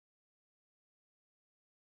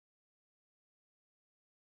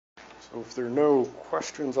So if there are no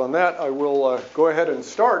questions on that, I will go ahead and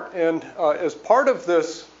start. And as part of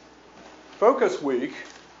this focus week,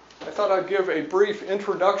 I thought I'd give a brief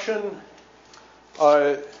introduction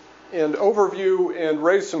and overview and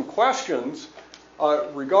raise some questions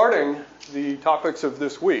regarding the topics of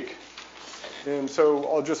this week. And so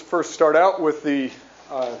I'll just first start out with the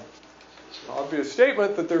obvious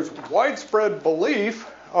statement that there's widespread belief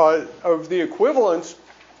of the equivalence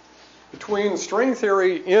between string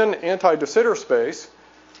theory in anti-de Sitter space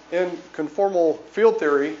and conformal field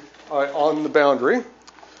theory on the boundary.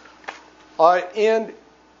 And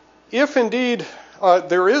if indeed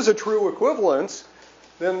there is a true equivalence,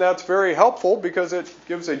 then that's very helpful because it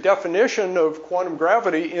gives a definition of quantum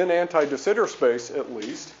gravity in anti-de Sitter space, at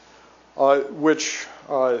least, which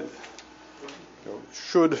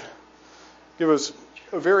should give us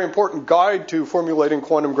a very important guide to formulating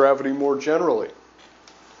quantum gravity more generally.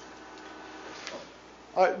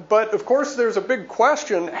 But of course, there's a big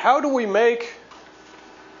question: how do we make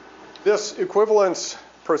this equivalence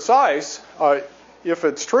precise, if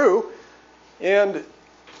it's true? And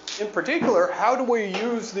in particular, how do we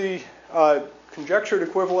use the conjectured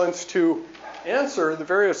equivalence to answer the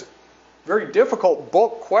various very difficult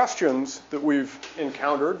bulk questions that we've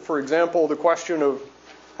encountered? For example, the question of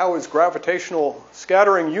how is gravitational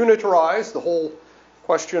scattering unitarized, the whole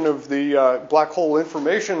question of the black hole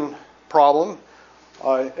information problem,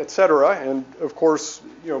 etc. And of course,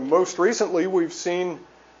 most recently we've seen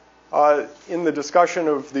in the discussion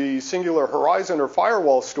of the singular horizon or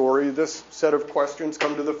firewall story, this set of questions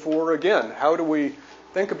come to the fore again. How do we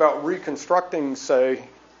think about reconstructing, say,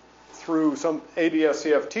 through some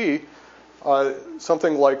ADS-CFT,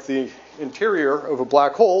 something like the interior of a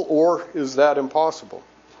black hole, or is that impossible?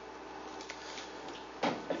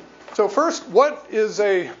 So first, what is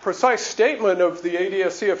a precise statement of the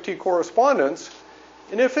ADS-CFT correspondence?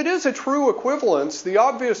 And if it is a true equivalence, the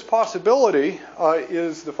obvious possibility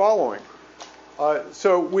is the following.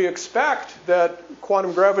 So we expect that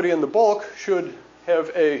quantum gravity in the bulk should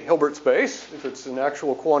have a Hilbert space, if it's an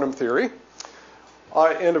actual quantum theory.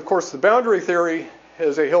 And of course, the boundary theory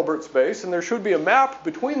has a Hilbert space, and there should be a map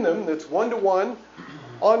between them that's one-to-one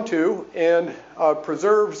onto and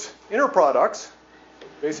preserves inner products,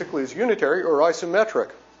 basically is unitary or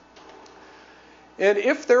isometric. And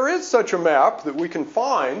if there is such a map that we can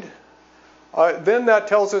find, then that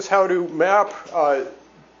tells us how to map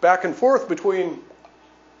back and forth between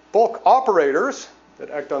bulk operators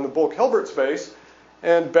that act on the bulk Hilbert space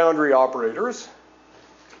and boundary operators.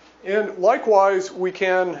 And likewise, we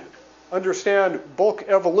can understand bulk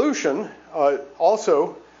evolution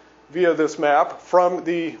also via this map from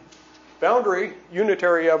the boundary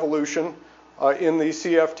unitary evolution in the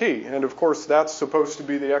CFT. And of course, that's supposed to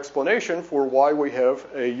be the explanation for why we have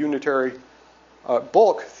a unitary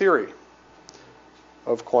bulk theory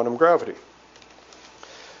of quantum gravity.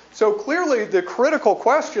 So clearly, the critical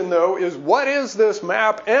question, though, is what is this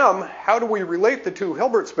map M? How do we relate the two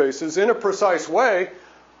Hilbert spaces in a precise way,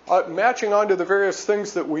 matching onto the various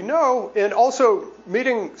things that we know, and also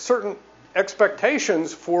meeting certain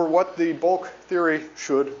expectations for what the bulk theory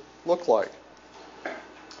should look like?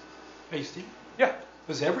 Hey, Steve? Yeah?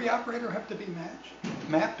 Does every operator have to be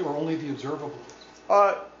mapped, or only the observables?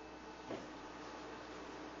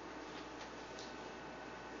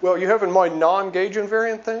 Well, you have in mind non-gauge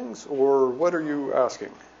invariant things, or what are you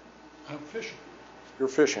asking? I'm fishing. You're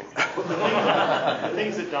fishing. The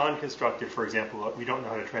things that Don constructed, for example, we don't know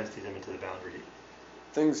how to translate them into the boundary.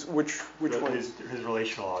 Things, which ones? His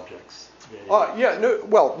relational objects.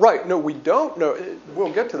 No, we don't know.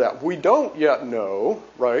 We'll get to that. We don't yet know,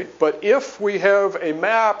 right? But if we have a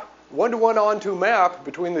map, one-to-one onto map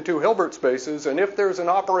between the two Hilbert spaces, and if there's an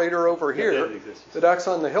operator over here that acts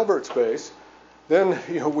on the Hilbert space, then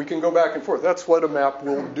we can go back and forth. That's what a map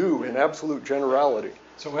will do in absolute generality.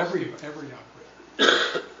 So every operator.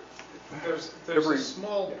 There's a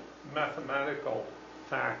small mathematical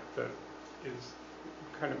fact that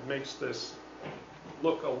kind of makes this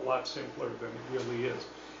look a lot simpler than it really is.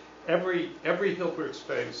 Every Hilbert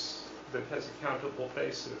space that has a countable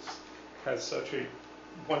basis has such a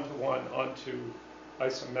one-to-one onto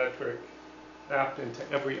isometric mapped into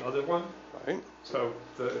every other one. Right. So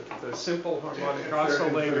the simple harmonic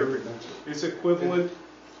oscillator is equivalent.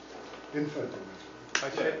 Infinite dimensional. I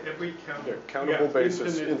said every countable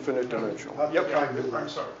basis, infinite dimensional. Yep. I'm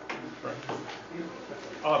sorry. Right.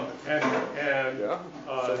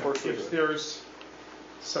 If there's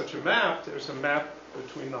such a map, there's a map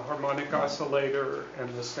between the harmonic oscillator and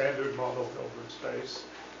the standard model Hilbert space.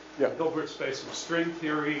 Yeah. Hilbert space of string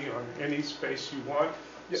theory on any space you want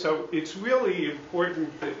So it's really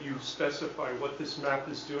important that you specify what this map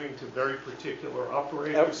is doing to very particular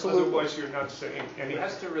operators. Absolutely. Otherwise, you're not saying anything. It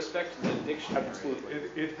has to respect the dictionary. Absolutely.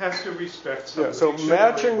 It has to respect some Yeah, so dictionary.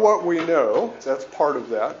 matching what we know, that's part of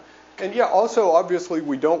that. And yeah, also, obviously,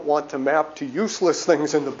 we don't want to map to useless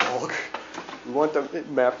things in the book. We want to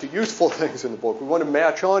map to useful things in the book. We want to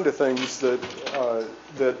match on to things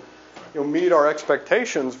that meet our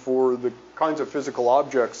expectations for the kinds of physical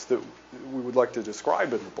objects that we would like to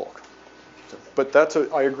describe in the book. But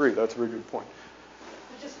I agree, that's a very good point.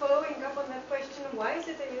 Just following up on that question, why is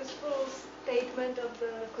it a useful statement of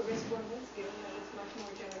the correspondence, given that it's much more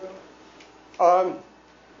general?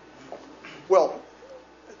 Well,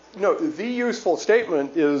 no, the useful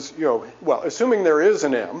statement is, assuming there is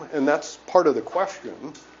an M, and that's part of the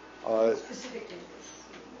question. Specifically.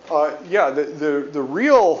 The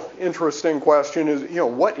real interesting question is,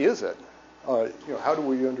 what is it? How do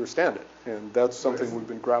we understand it? And that's something we've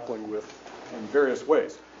been grappling with in various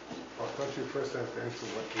ways. Well, don't you first have to answer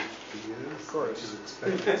what HB is? Of course. What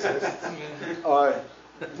you expect exists?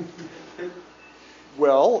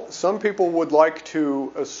 Well, some people would like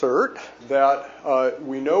to assert that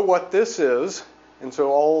we know what this is, and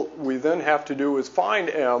so all we then have to do is find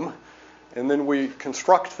M, and then we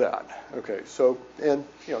construct that. Okay, so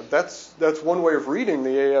that's one way of reading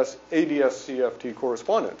the ADS-CFT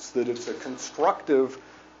correspondence, that it's a constructive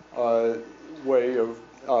way of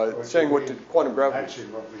saying what quantum gravity. Actually,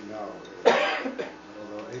 what we know is,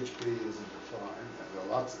 although HB isn't defined, and there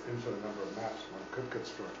are lots, infinite number of maps one could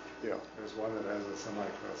construct. Yeah. There's one that has a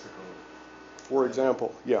semi-classical. For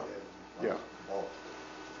example, yeah. Bulk.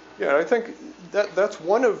 Yeah, I think that's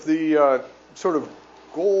one of the sort of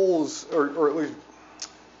goals, or at least,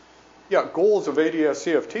 goals of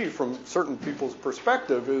ADS-CFT from certain people's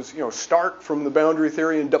perspective is, start from the boundary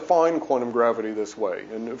theory and define quantum gravity this way.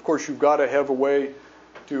 And of course, you've got to have a way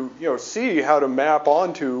to, see how to map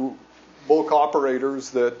onto bulk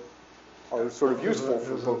operators that are sort of useful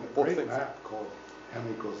for both things. There's a great map called M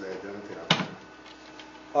equals the identity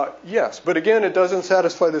operator. Yes, but again, it doesn't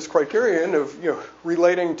satisfy this criterion of,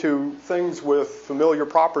 relating to things with familiar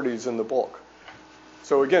properties in the bulk.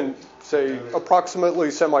 So again, say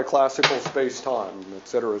approximately semi-classical space-time, et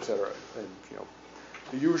cetera, and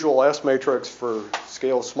the usual S matrix for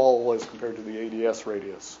scale small as compared to the ADS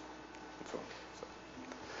radius. And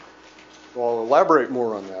so I'll elaborate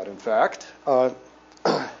more on that. In fact,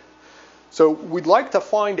 so we'd like to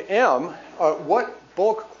find M. What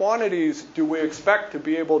bulk quantities do we expect to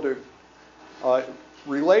be able to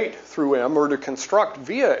relate through M or to construct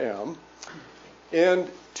via M? And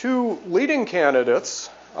two leading candidates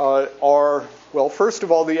are, well, first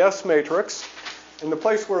of all, the S matrix. And the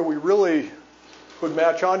place where we really could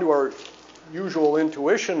match onto our usual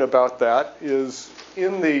intuition about that is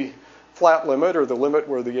in the flat limit, or the limit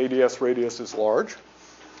where the ADS radius is large.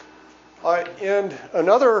 And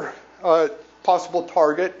another possible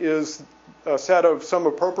target is a set of some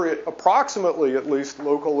appropriate, approximately at least,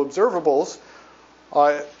 local observables.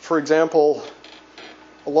 For example,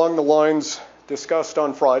 along the lines discussed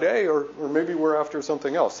on Friday, or maybe we're after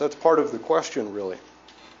something else. That's part of the question, really.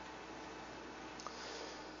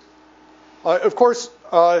 Of course,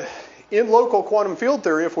 in local quantum field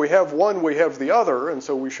theory, if we have one, we have the other, and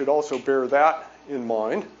so we should also bear that in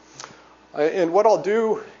mind. And what I'll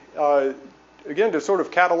do, again, to sort of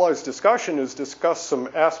catalyze discussion, is discuss some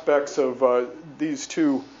aspects of these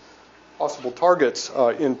two possible targets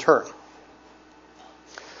in turn.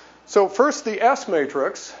 So first, the S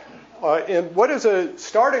matrix. And what is a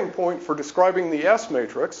starting point for describing the S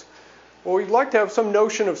matrix? Well, we'd like to have some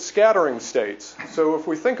notion of scattering states. So if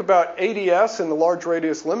we think about ADS in the large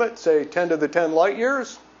radius limit, say 10 to the 10 light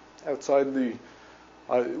years, outside the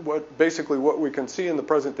basically what we can see in the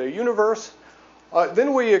present day universe,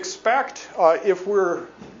 then we expect, if we're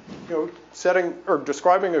setting or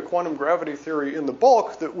describing a quantum gravity theory in the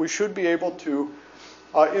bulk, that we should be able to,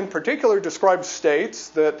 in particular, describe states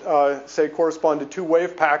that, say, correspond to two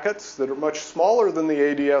wave packets that are much smaller than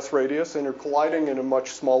the ADS radius and are colliding in a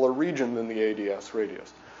much smaller region than the ADS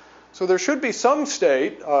radius. So there should be some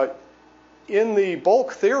state in the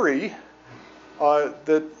bulk theory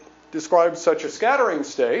that describes such a scattering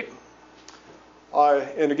state.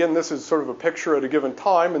 And again, this is sort of a picture at a given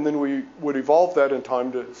time, and then we would evolve that in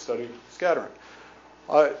time to study scattering.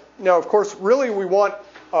 Now, of course, really we want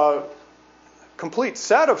a complete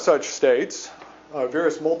set of such states,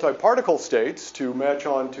 various multi-particle states, to match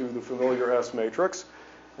on to the familiar S matrix.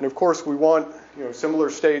 And of course, we want similar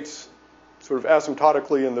states sort of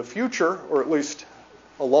asymptotically in the future, or at least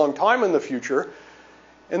a long time in the future.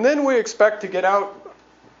 And then we expect to get out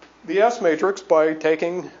the S matrix by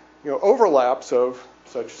taking overlaps of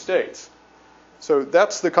such states. So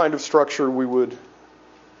that's the kind of structure we would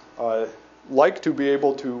like to be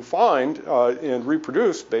able to find and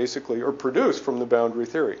reproduce, basically, or produce from the boundary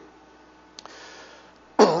theory.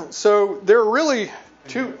 So there are really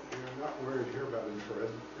two. You're not worried here about infrared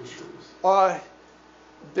issues?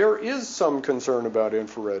 There is some concern about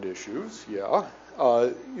infrared issues, yeah.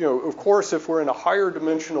 Of course, if we're in a higher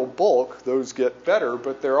dimensional bulk, those get better,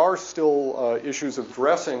 but there are still issues of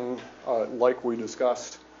dressing, like we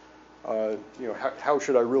discussed. How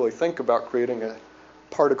should I really think about creating a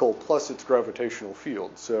particle plus its gravitational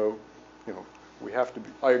field? So,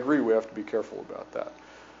 I agree we have to be careful about that.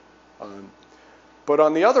 But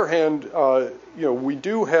on the other hand, we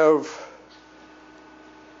do have,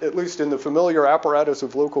 at least in the familiar apparatus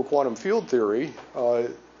of local quantum field theory, a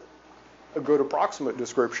good approximate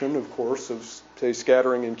description, of course, of, say,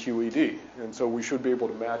 scattering in QED. And so we should be able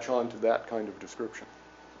to match on to that kind of description.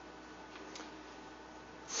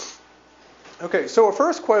 Okay, so a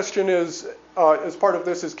first question is, as part of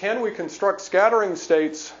this, is can we construct scattering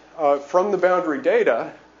states from the boundary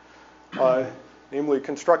data, namely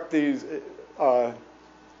construct these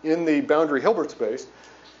in the boundary Hilbert space?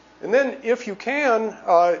 And then if you can,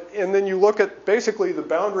 and then you look at basically the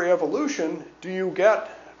boundary evolution, do you get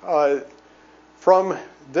from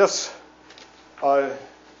this, sort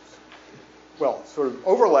of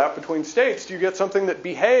overlap between states, do you get something that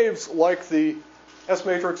behaves like the S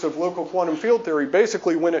matrix of local quantum field theory,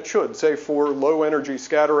 basically when it should, say for low energy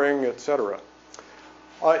scattering, etc.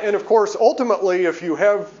 And of course, ultimately, if you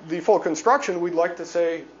have the full construction, we'd like to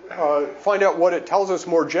say, find out what it tells us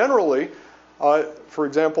more generally. For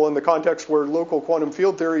example, in the context where local quantum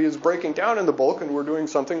field theory is breaking down in the bulk, and we're doing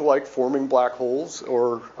something like forming black holes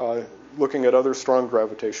or looking at other strong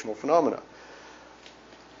gravitational phenomena.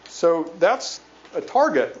 So that's a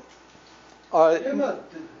target. What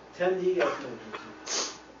about the 10D S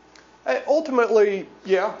matrices? Ultimately,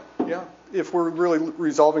 yeah. If we're really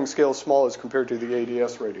resolving scales small as compared to the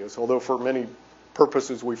ADS radius, although for many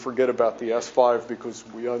purposes we forget about the S5 because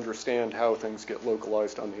we understand how things get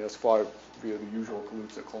localized on the S5 via the usual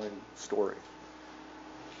Kaluza-Klein story.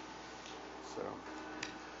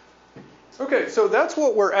 Okay, so that's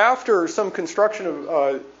what we're after, some construction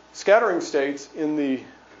of scattering states in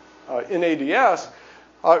ADS.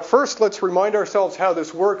 First, let's remind ourselves how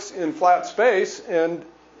this works in flat space, and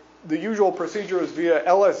the usual procedure is via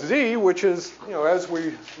LSZ, which is, as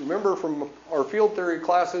we remember from our field theory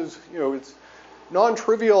classes, it's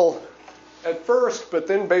non-trivial at first, but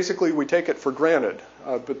then basically we take it for granted.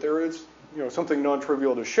 But there is, something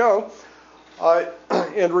non-trivial to show.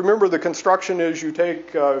 And remember, the construction is you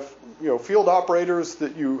take, field operators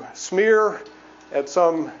that you smear at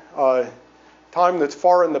some time that's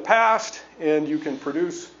far in the past, and you can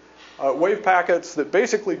produce wave packets that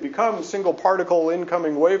basically become single particle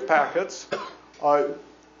incoming wave packets.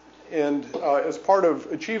 And as part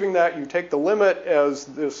of achieving that, you take the limit as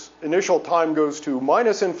this initial time goes to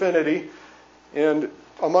minus infinity. And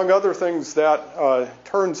among other things, that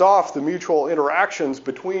turns off the mutual interactions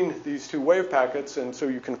between these two wave packets. And so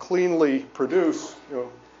you can cleanly produce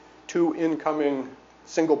two incoming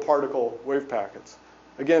single particle wave packets.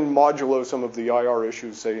 Again, modulo some of the IR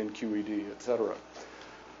issues, say in QED, et cetera.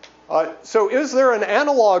 So is there an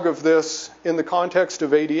analog of this in the context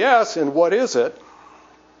of ADS, and what is it?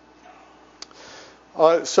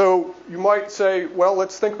 So you might say, well,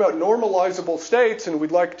 let's think about normalizable states, and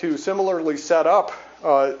we'd like to similarly set up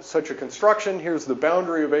such a construction. Here's the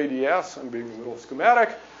boundary of ADS. I'm being a little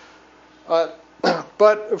schematic.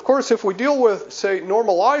 But, of course, if we deal with, say,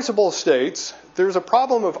 normalizable states, there's a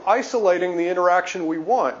problem of isolating the interaction we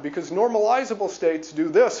want, because normalizable states do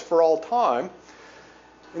this for all time.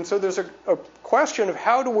 And so there's a question of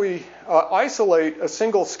how do we isolate a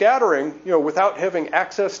single scattering, without having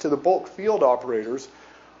access to the bulk field operators,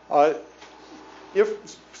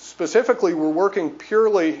 if specifically we're working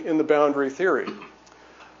purely in the boundary theory.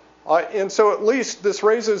 And so at least this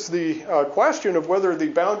raises the question of whether the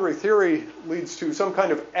boundary theory leads to some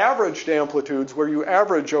kind of averaged amplitudes where you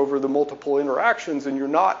average over the multiple interactions and you're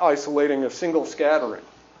not isolating a single scattering.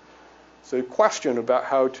 So a question about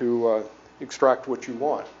how to extract what you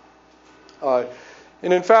want.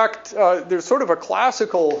 And in fact, there's sort of a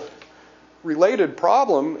classical related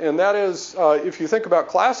problem, and that is if you think about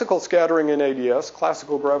classical scattering in ADS,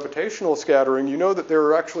 classical gravitational scattering, you know that there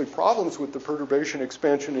are actually problems with the perturbation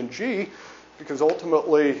expansion in G, because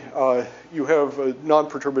ultimately you have a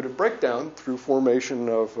non-perturbative breakdown through formation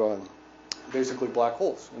of basically black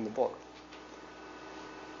holes in the bulk.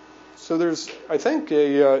 So there's, I think,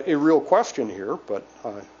 a real question here, but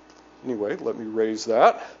anyway, let me raise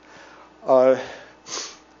that.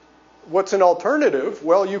 what's an alternative?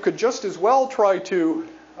 Well, you could just as well try to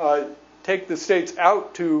take the states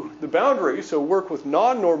out to the boundary, so work with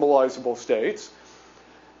non-normalizable states.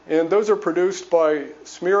 And those are produced by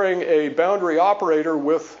smearing a boundary operator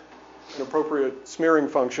with an appropriate smearing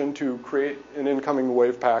function to create an incoming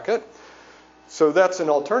wave packet. So that's an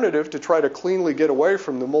alternative to try to cleanly get away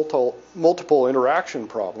from the multiple interaction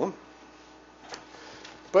problem.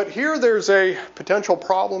 But here there's a potential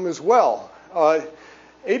problem as well.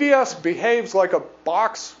 ADS behaves like a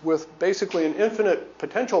box with basically an infinite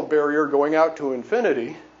potential barrier going out to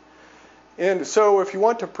infinity. And so if you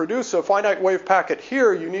want to produce a finite wave packet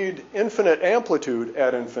here, you need infinite amplitude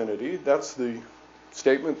at infinity. That's the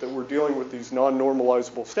statement that we're dealing with these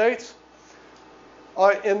non-normalizable states.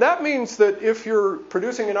 And that means that if you're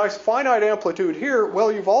producing a nice finite amplitude here,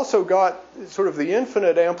 well, you've also got sort of the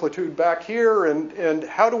infinite amplitude back here. And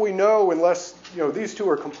how do we know, unless these two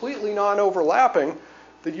are completely non-overlapping,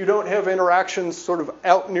 that you don't have interactions sort of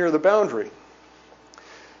out near the boundary?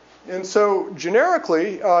 And so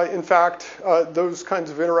generically, in fact, those kinds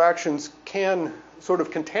of interactions can sort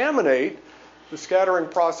of contaminate the scattering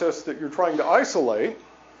process that you're trying to isolate.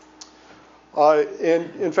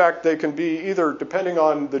 And in fact, they can be either, depending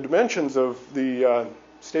on the dimensions of the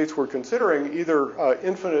states we're considering, either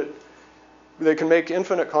infinite, they can make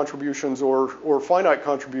infinite contributions or finite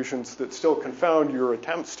contributions that still confound your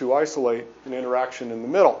attempts to isolate an interaction in the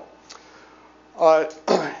middle.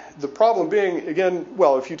 The problem being, again,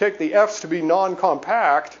 well, if you take the F's to be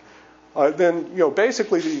non-compact, then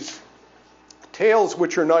basically these tails,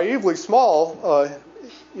 which are naively small,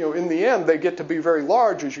 in the end, they get to be very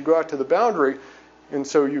large as you go out to the boundary, and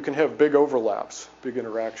so you can have big overlaps, big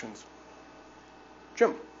interactions.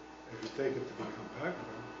 Jim? If you take it to be compact,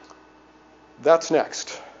 That's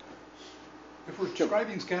next. If we're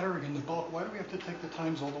describing scattering in the bulk, why do we have to take the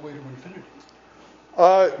times all the way to infinity?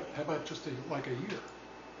 How about just like a year?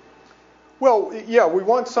 Well, yeah, we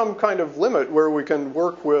want some kind of limit where we can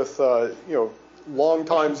work with, long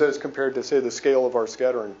times as compared to, say, the scale of our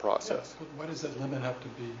scattering process. But why does that limit have to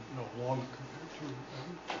be, long compared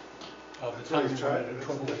to the time that's you run into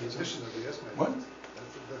trouble the with these? definition of the S matrix. What?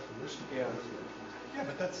 That's the definition. Yeah. Yeah,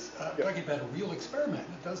 but that's talking about a real experiment.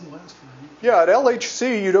 It doesn't last for a Yeah, at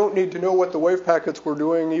LHC, you don't need to know what the wave packets were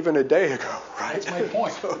doing even a day ago, right? That's my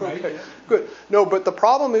point, right? Okay, good. No, but the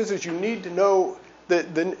problem is you need to know that.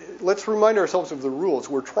 Let's remind ourselves of the rules.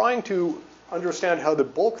 We're trying to understand how the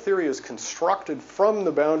bulk theory is constructed from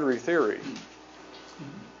the boundary theory.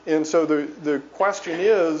 And so the question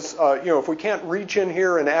is, if we can't reach in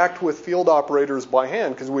here and act with field operators by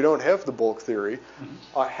hand because we don't have the bulk theory,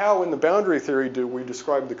 how in the boundary theory do we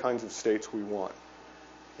describe the kinds of states we want?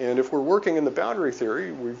 And if we're working in the boundary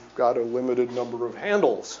theory, we've got a limited number of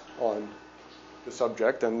handles on the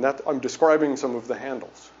subject, and I'm describing some of the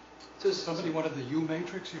handles. So if somebody wanted the U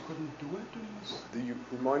matrix, you couldn't do it?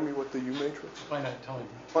 Remind me what the U matrix? Finite time.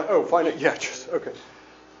 Finite, yeah, just, okay.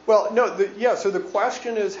 Well, no, so the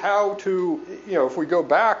question is how to, if we go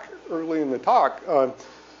back early in the talk,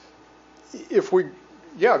 if we,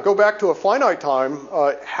 go back to a finite time,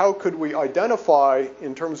 how could we identify,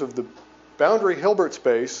 in terms of the boundary Hilbert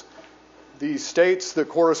space, the states that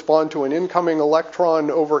correspond to an incoming electron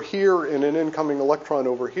over here and an incoming electron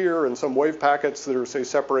over here, and some wave packets that are, say,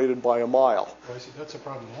 separated by a mile? Oh, I see, that's a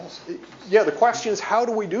problem also. Yeah, the question is how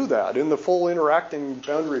do we do that in the full interacting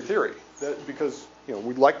boundary theory? Because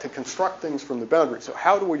we'd like to construct things from the boundary. So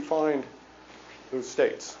how do we find those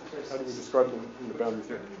states? How do we describe them in the boundary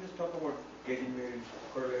theory? Can you just talk about getting the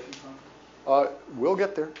correlation from? We'll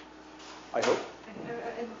get there, I hope.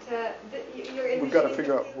 We've got to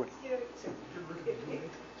figure out what.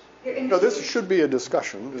 No, this should be a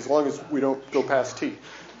discussion as long as we don't go past T.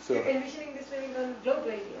 So. You're envisioning this living on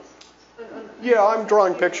global ADS? Yeah, I'm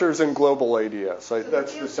drawing pictures in global ADS.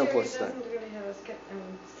 That's the simplest thing. Doesn't really have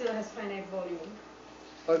still has finite volume.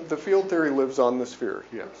 The field theory lives on the sphere,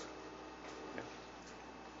 yes. Yeah.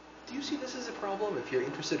 Do you see this as a problem if you're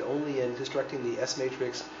interested only in constructing the S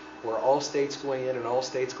matrix where all states going in and all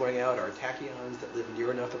states going out are tachyons that live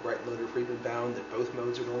near enough the Breitland-Friedman bound that both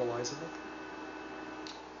modes are normalizable?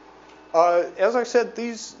 As I said,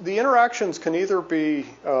 the interactions can either be,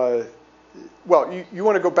 you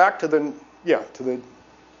want to go back to the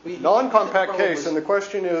non-compact case, and the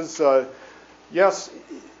question is, yes,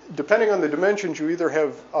 depending on the dimensions, you either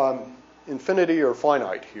have infinity or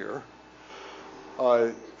finite here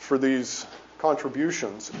for these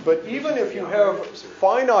contributions. But even if you have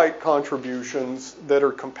finite contributions that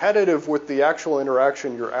are competitive with the actual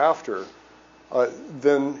interaction you're after,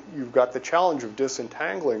 then you've got the challenge of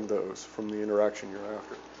disentangling those from the interaction you're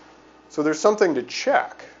after. So there's something to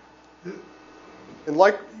check. And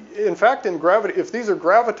in fact, in gravity, if these are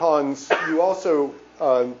gravitons, you also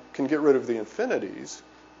can get rid of the infinities,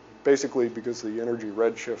 basically because the energy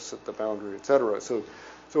redshifts at the boundary, et cetera. So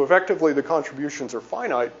effectively, the contributions are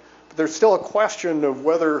finite, but there's still a question of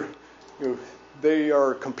whether they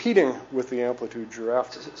are competing with the amplitudes you're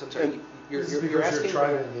after. So I'm sorry, you're because you're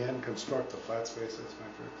trying to, in the end, construct the flat space S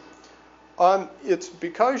matrix? It's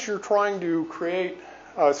because you're trying to create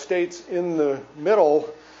states in the middle,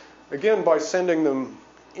 again, by sending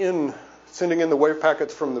in the wave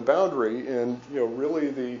packets from the boundary, and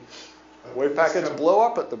really the wave packets blow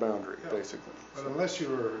up at the boundary, basically. But unless you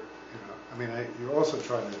were, you're also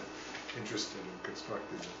interested in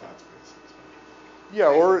constructing the flat spaces. Yeah,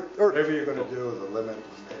 or whatever you're going to do with the limit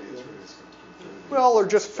when maybe it's really going to be. Well, or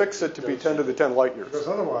just fix it to be 10 to the 10 light years. Because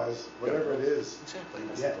otherwise, whatever it is,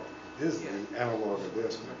 is the analog of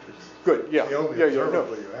this matrix. Good. Yeah. The only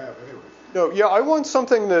observable you have, anyway. No. Yeah, I want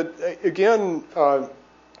something that again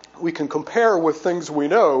we can compare with things we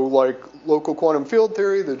know, like local quantum field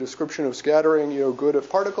theory, the description of scattering, good at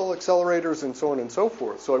particle accelerators, and so on and so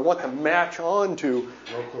forth. So I want to match on to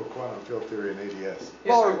local quantum field theory and ADS.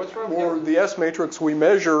 Or the S matrix we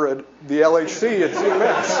measure at the LHC at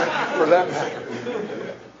CMS, for that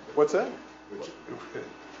matter. What's that? Yes,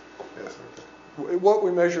 okay. What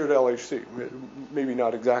we measure at LHC, maybe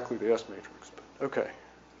not exactly the S matrix, but okay.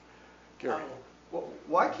 Gary. Well,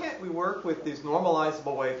 why can't we work with these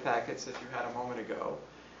normalizable wave packets that you had a moment ago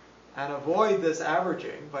and avoid this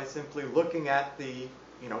averaging by simply looking at the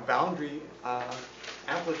boundary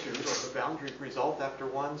amplitude or the boundary result after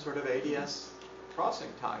one sort of ADS crossing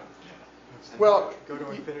time? And go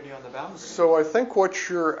to infinity on the boundary. So I think what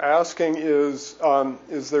you're asking is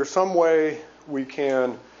there some way we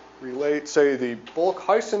can relate, say, the bulk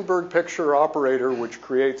Heisenberg picture operator, which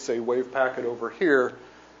creates a wave packet over here,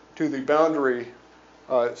 to the boundary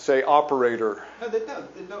say, operator? No,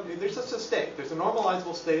 there's just a state. There's a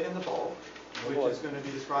normalizable state in the bulk, which is going to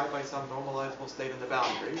be described by some normalizable state in the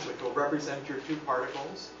boundary, which will represent your two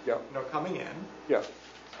particles coming in. Yeah.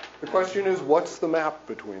 The question is, what's the map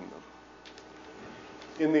between them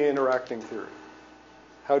in the interacting theory?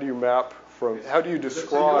 How do you map from, how do you describe?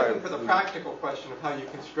 So you're looking for the practical question of how you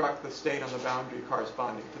construct the state on the boundary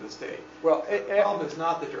corresponding to the state. Well, the problem is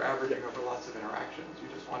not that you're averaging over lots of interactions. You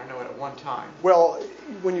just want to know it at one time. Well,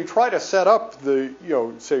 when you try to set up the,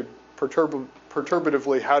 say,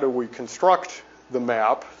 perturbatively, how do we construct the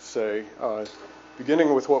map, say,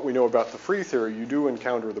 beginning with what we know about the free theory, you do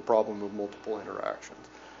encounter the problem of multiple interactions.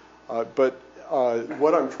 But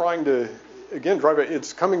what I'm trying to, again, drive it,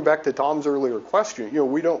 it's coming back to Tom's earlier question.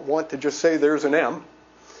 We don't want to just say there's an M,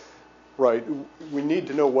 right? We need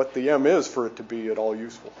to know what the M is for it to be at all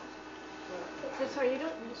useful. So sorry,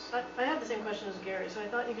 I had the same question as Gary, so I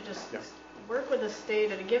thought you could just work with a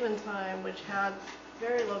state at a given time which had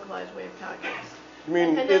very localized wave packets. You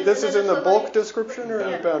mean this is in the bulk description or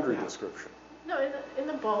in the boundary description? No, in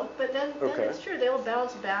the bulk, but then it's true. They'll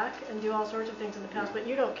bounce back and do all sorts of things in the past, but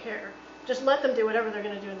you don't care. Just let them do whatever they're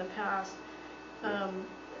going to do in the past.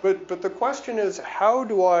 But the question is, how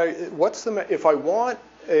do if I want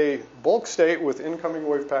a bulk state with incoming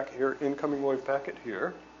wave packet here, incoming wave packet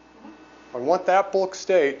here, I want that bulk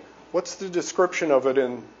state, what's the description of it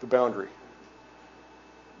in the boundary?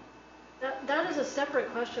 That is a separate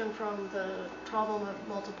question from the problem of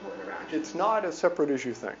multiple interactions. It's not as separate as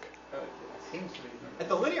you think. It seems to be. At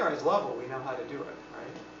the linearized level, we know how to do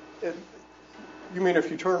it, right? You mean if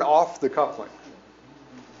you turn off the coupling?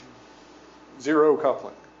 Zero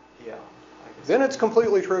coupling. Yeah. Then it's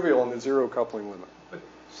completely trivial in the zero coupling limit. But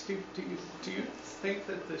Steve, do you think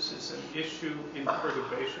that this is an issue in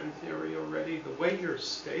perturbation theory already? The way you're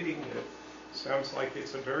stating it sounds like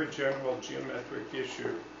it's a very general geometric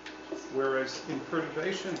issue, whereas in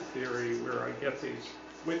perturbation theory, where I get these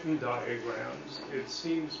Witten diagrams, it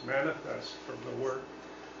seems manifest from the work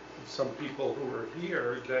of some people who are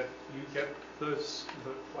here that you get the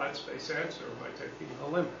flat space answer by taking the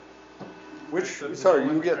limit.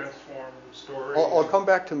 You get. Story. I'll come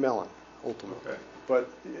back to Mellon ultimately. Okay. But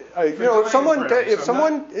if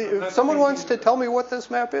someone wants to tell me what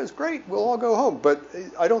this map is, great, we'll all go home. But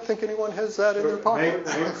I don't think anyone has that in their pocket.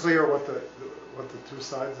 Make clear what the two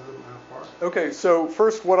sides of the map are. Okay, so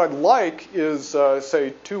first, what I'd like is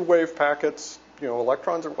say two wave packets,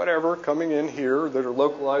 electrons or whatever, coming in here that are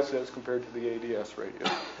localized as compared to the ADS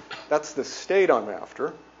radius. That's the state I'm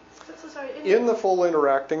after. In the full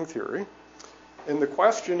interacting theory. And the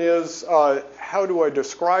question is, how do I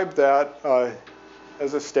describe that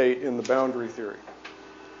as a state in the boundary theory?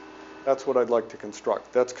 That's what I'd like to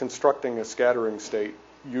construct. That's constructing a scattering state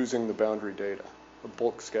using the boundary data, a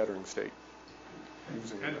bulk scattering state.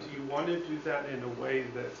 using And that. do you want to do that in a way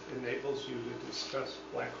that enables you to discuss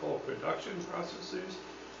black hole production processes,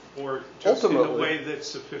 or just in a Ultimately. way that's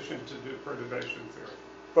sufficient to do perturbation theory?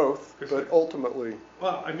 Both, Because but ultimately,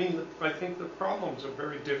 Well, I mean, I think the problems are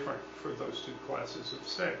very different for those two classes of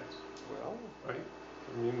states, well, right?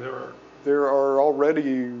 I mean, there are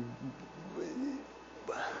already,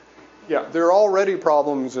 there are already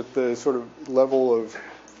problems at the sort of level of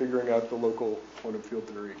figuring out the local quantum field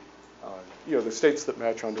theory. The states that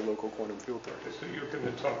match onto local quantum field theory. so you're going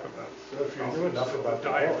to talk about So if you knew enough about the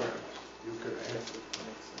diagrams. world, you could answer.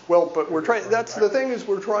 Well, but we're trying. That's the thing is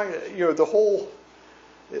we're trying. The whole,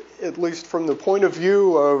 at least from the point of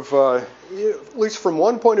view of, at least from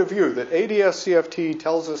one point of view, that ADS-CFT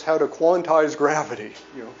tells us how to quantize gravity.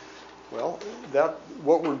 Well,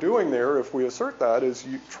 what we're doing there, if we assert that, is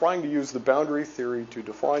trying to use the boundary theory to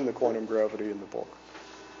define the quantum gravity in the bulk.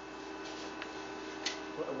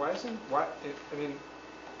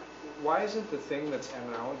 Why isn't the thing that's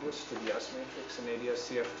analogous to the S matrix in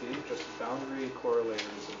ADS-CFT just boundary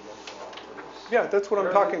correlators and local operators? Yeah, that's what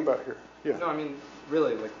I'm talking about here. Yeah. No, I mean,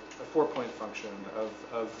 really, like a 4-point function of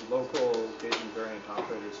local gauge invariant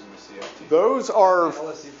operators in the CFT. Those are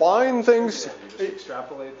fine things. You just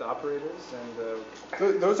extrapolate the operators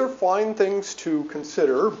and... Those are fine things to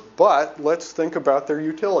consider, but let's think about their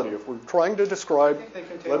utility. If we're trying to describe,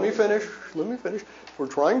 let me finish. If we're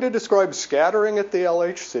trying to describe scattering at the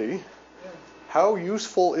LHC, how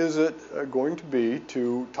useful is it going to be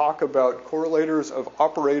to talk about correlators of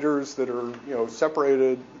operators that are,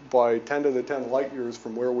 separated by 10 to the 10 light years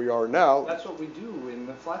from where we are now? That's what we do in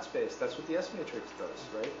the flat space. That's what the S matrix does,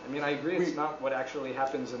 right? I mean, I agree it's not what actually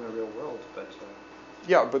happens in the real world, but...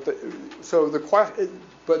 Yeah, but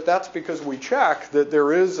that's because we check that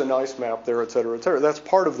there is a nice map there, et cetera, et cetera. That's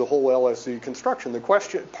part of the whole LSC construction.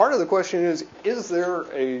 Part of the question is there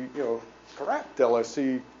a correct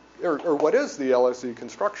LSC, or what is the LSC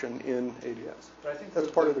construction in ADS? But I think that's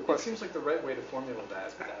part of the question. It seems like the right way to formulate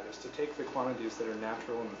that is to take the quantities that are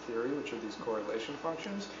natural in the theory, which are these correlation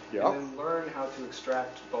functions, and then learn how to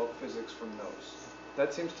extract bulk physics from those.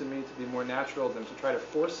 That seems to me to be more natural than to try to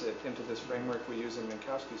force it into this framework we use in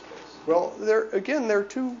Minkowski space. Well, there are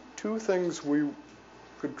two things we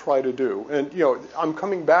could try to do. And, I'm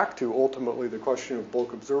coming back to ultimately the question of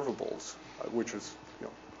bulk observables, which is,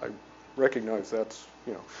 I recognize that's,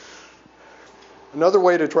 another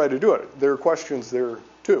way to try to do it. There are questions there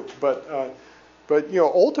too. But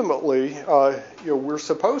ultimately, we're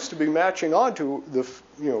supposed to be matching onto the,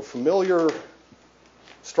 familiar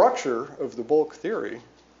structure of the bulk theory.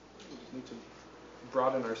 We need to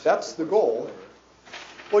broaden our... That's the goal.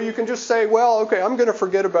 Well, you can just say, well, okay, I'm going to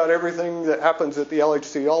forget about everything that happens at the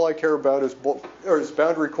LHC. All I care about is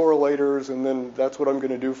boundary correlators, and then that's what I'm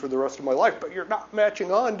going to do for the rest of my life. But you're not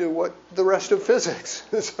matching on to what the rest of physics.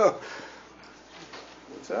 So,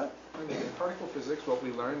 what's that? I mean, in particle physics, what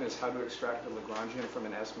we learn is how to extract a Lagrangian from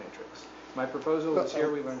an S matrix. My proposal is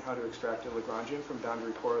here we learn how to extract a Lagrangian from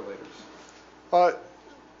boundary correlators.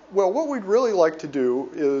 Well, what we'd really like to do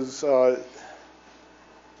is,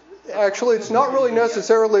 actually, it's not really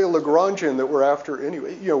necessarily a Lagrangian that we're after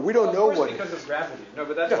anyway. We don't know what. Because of gravity. No,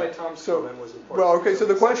 but that's why Tom's comment was important. Well, okay, so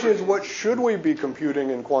the question is, what should we be computing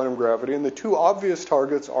in quantum gravity? And the two obvious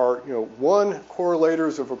targets are, one,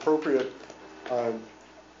 correlators of appropriate,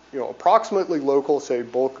 approximately local, say,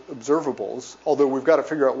 bulk observables, although we've got to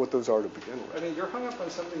figure out what those are to begin with. I mean, you're hung up on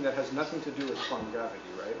something that has nothing to do with quantum gravity,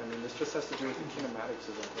 right? I mean, this just has to do with the kinematics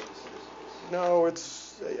of impulses. No,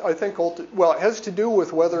 I think, it has to do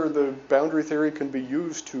with whether the boundary theory can be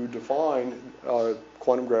used to define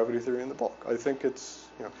quantum gravity theory in the bulk. I think it's,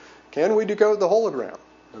 can we decode the hologram?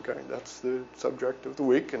 Okay, that's the subject of the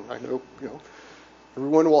week, and I know,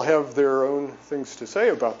 everyone will have their own things to say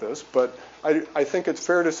about this, but I think it's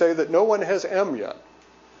fair to say that no one has M yet.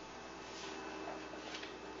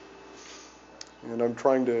 And I'm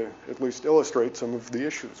trying to at least illustrate some of the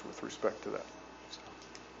issues with respect to that.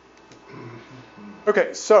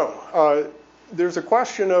 Okay, so there's a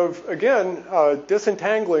question of, again,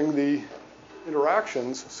 disentangling the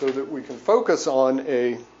interactions so that we can focus on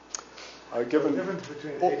a given... The difference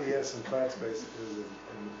between ADS and flat space is in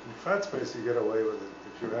flat space you get away with it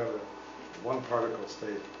if you have a one particle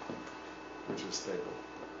state which is stable.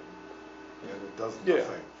 And it does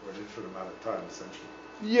nothing for an infinite amount of time, essentially.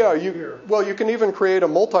 Yeah, you can even create a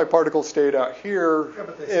multi-particle state out here,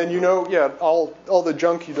 and all the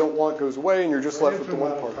junk you don't want goes away, and you're just left with the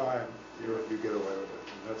one particle. Time, you get away with it,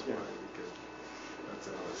 and that's why that's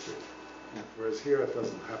LSC. Whereas here it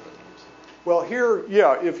doesn't happen. Well, here,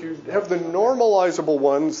 if you have the normalizable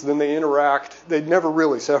ones, then they interact. They never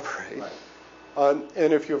really separate. Right. And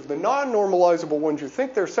if you have the non-normalizable ones, you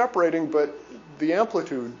think they're separating, but the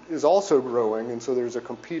amplitude is also growing, and so there's a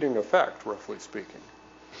competing effect, roughly speaking.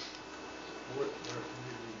 What do you mean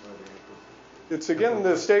by the amplitude? It's again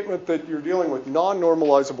the statement that you're dealing with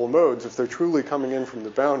non-normalizable modes if they're truly coming in from the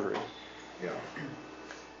boundary. Yeah.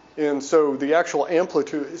 And so the actual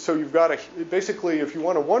amplitude, so you've got to, basically, if you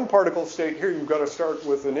want a one particle state here, you've got to start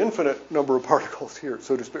with an infinite number of particles here,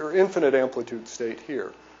 so to speak, or infinite amplitude state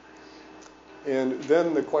here. And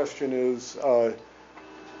then the question is,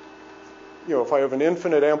 if I have an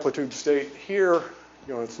infinite amplitude state here,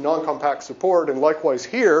 it's non-compact support, and likewise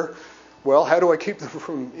here, well, how do I keep them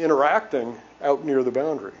from interacting out near the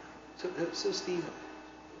boundary? So Steve,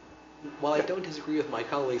 while I don't disagree with my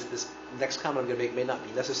colleagues, this next comment I'm going to make may not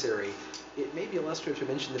be necessary. It may be illustrative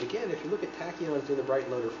to mention that, again, if you look at tachyons near the bright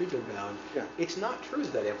line or Friedman bound, it's not true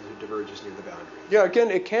that amplitude diverges near the boundary. Yeah, again,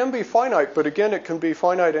 it can be finite, but again, it can be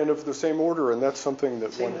finite and of the same order, and that's something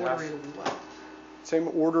that one has. Same order in what? Same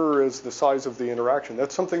order as the size of the interaction.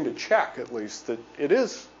 That's something to check, at least, that it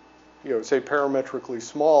is, say, parametrically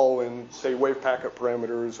small in, say, wave packet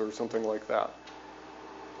parameters or something like that.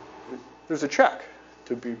 There's a check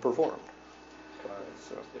to be performed.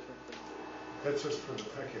 So. That's just for the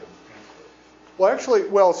tachyon. Well, actually,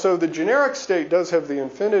 so the generic state does have the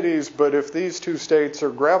infinities, but if these two states are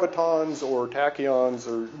gravitons or tachyons,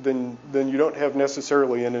 then you don't have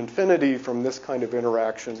necessarily an infinity from this kind of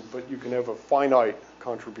interaction, but you can have a finite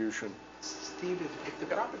contribution. Steve, if the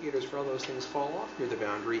propagators for all those things fall off near the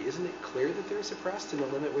boundary, isn't it clear that they're suppressed in a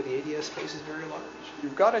limit where the ADS space is very large?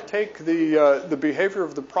 You've got to take the behavior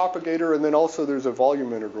of the propagator, and then also there's a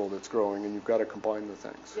volume integral that's growing, and you've got to combine the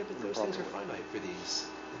things. Yeah, but those things are finite for these.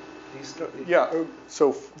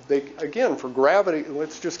 So they, again, for gravity,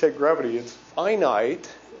 let's just take gravity. It's finite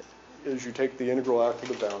as you take the integral out to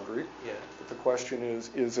the boundary. Yeah. But the question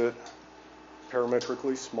is it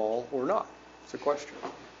parametrically small or not? It's a question.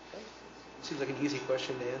 Seems like an easy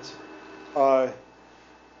question to answer.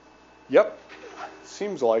 Yep,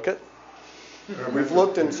 seems like it. We've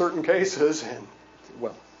looked in certain cases, and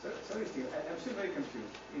well. Sorry, Steve, I'm still very confused.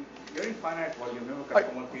 You're in finite volume,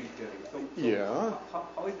 conformal field theory. So yeah.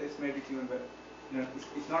 How is the estimated given that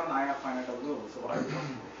it's not an IR finite observer? So what are we talking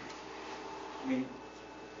about? I mean,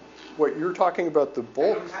 what you're talking about the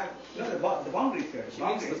bulk? The boundary theory. He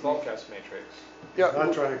means the bulk S matrix. Yeah, he's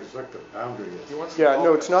not trying to construct the boundary.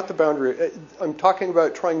 It's not the boundary. I'm talking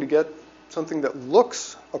about trying to get something that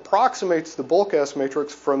approximates the bulk S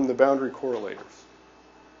matrix from the boundary correlators.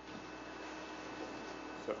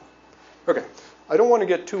 So, okay. I don't want to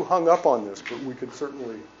get too hung up on this, but we could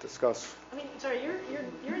certainly discuss. I mean, sorry, you're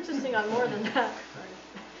insisting on more than that. Sorry,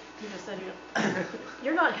 you just said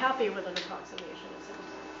you're not happy with an approximation. It sounds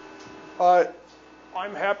like.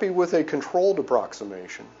 I'm happy with a controlled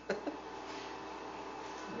approximation. I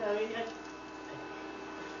mean,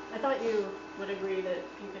 I thought you would agree that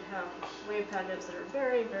you could have wave packets that are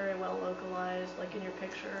very, very well localized, like in your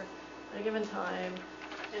picture, at a given time.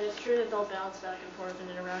 And it's true that they'll bounce back and forth and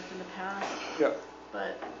interact in the past. Yeah.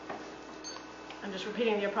 But I'm just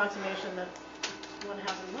repeating the approximation that one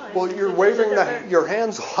has in mind. Well, you're waving your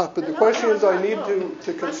hands a lot, but the question is I need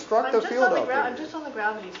to construct a field out there. I'm just on the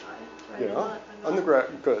gravity side. Right? Yeah, on the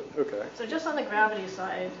gravity, good, okay. So just on the gravity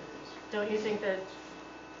side, don't you think that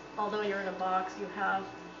although you're in a box, you have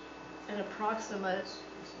an approximate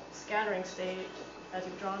scattering state as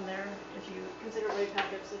you've drawn there, if you consider wave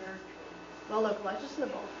packets that are well localized, just in the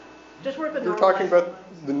bulk. Just work with. You're talking about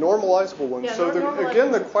the normalizable ones. Yeah, so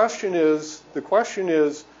again, the question is, in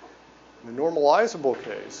the normalizable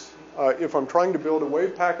case, if I'm trying to build a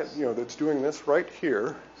wave packet, that's doing this right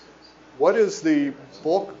here, what is the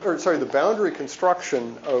boundary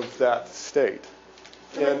construction of that state?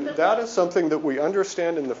 And that is something that we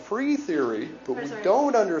understand in the free theory, but we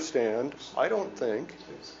don't understand, I don't think,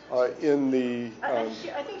 in the... I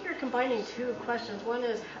think you're combining two questions. One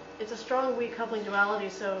is, it's a strong weak coupling duality,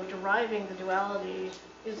 so deriving the duality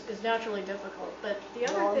is naturally difficult. But the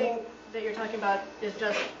other thing that you're talking about is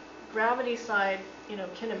just gravity side,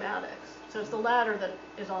 kinematics. So it's the latter that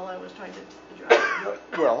is all I was trying to address.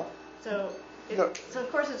 Well... So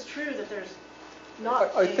of course it's true that there's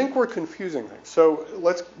not... I think we're confusing things. So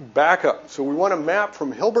let's back up. So we want to map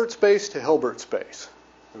from Hilbert space to Hilbert space.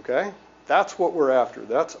 Okay? That's what we're after.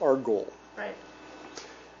 That's our goal. Right.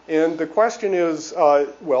 And the question is,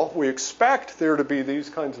 we expect there to be these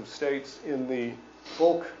kinds of states in the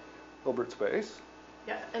bulk Hilbert space.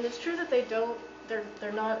 Yeah, and it's true that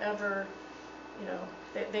they're not ever,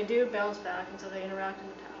 they do bounce back, and so they interact in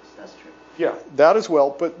the past. That's true. Yeah, that as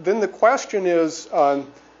well. But then the question is,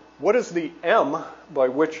 what is the M by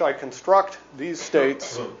which I construct these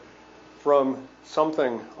states from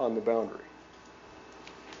something on the boundary.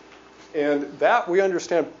 And that we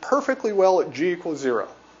understand perfectly well at g equals 0.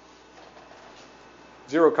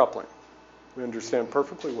 Zero coupling. We understand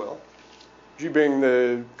perfectly well. G being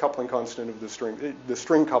the coupling constant of the string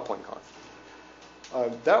coupling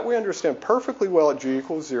constant. That we understand perfectly well at g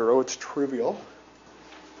equals 0. It's trivial.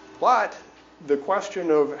 But the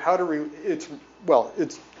question of how to, it's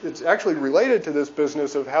actually related to this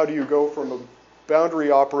business of how do you go from a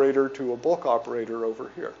boundary operator to a bulk operator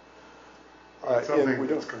over here. It's something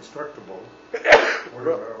that's constructible.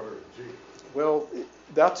 Order G. Well,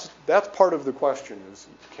 that's part of the question is,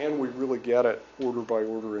 can we really get it order by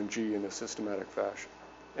order in G in a systematic fashion?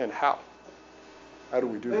 And how? How do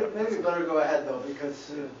we do that? Maybe we better go ahead, though,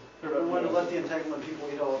 because we want to let the entanglement people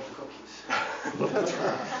eat all of the cookies. That's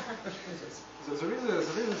right. So there is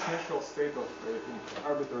this natural state of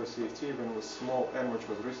arbitrary CFT even with small n, which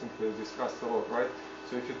was recently discussed a lot, right?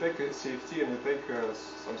 So if you take a CFT and you take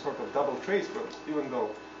some sort of double trace, but even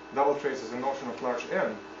though double trace is a notion of large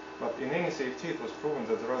n, but in any CFT it was proven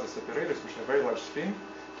that there are the separators which have very large spin,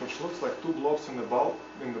 which looks like two blobs in the bulk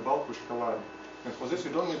which collide. And for this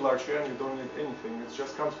you don't need large n, you don't need anything. It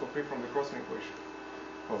just comes for free from the crossing equation.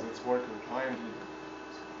 Because it's work of IMD.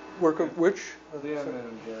 Work of which?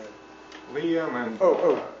 Liam and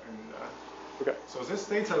okay. So these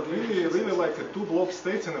states are really like the two blob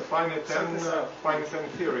states in a finite n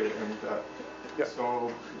theory, and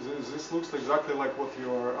so this looks exactly like what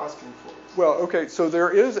you are asking for. Well, okay. So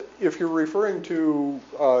there is, if you're referring to,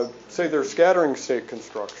 say, their scattering state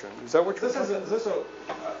construction, is that what you're talking about?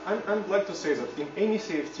 I'd like to say that in any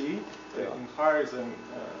CFT, in higher than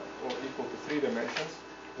or equal to 3 dimensions,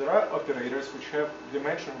 there are operators which have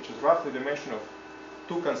dimension which is roughly dimension of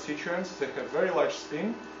 2 constituents. They have very large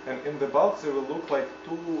spin, and in the bulk they will look like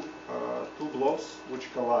two blobs which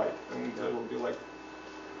collide, and they will be like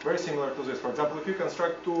very similar to this. For example, if you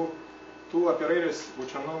construct two operators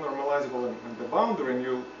which are non-normalizable in the boundary, and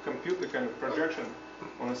you compute the kind of projection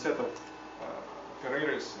on a set of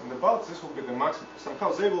operators in the bulk, this will be the maximum.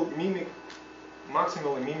 Somehow they will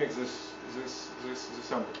maximally mimic this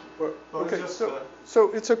sample. Well, okay,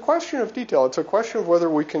 so it's a question of detail. It's a question of whether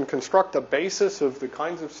we can construct a basis of the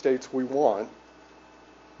kinds of states we want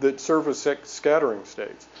that serve as scattering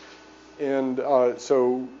states. And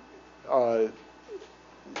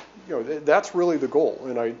that's really the goal.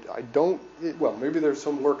 And I don't, well, maybe there's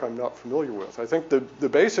some work I'm not familiar with. I think the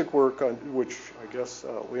basic work, on which I guess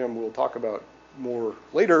Liam will talk about more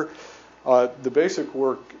later, the basic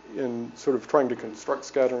work in sort of trying to construct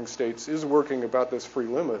scattering states is working about this free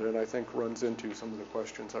limit, and I think runs into some of the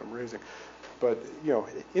questions I'm raising. But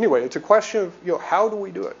anyway, it's a question of how do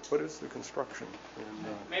we do it? What is the construction? And,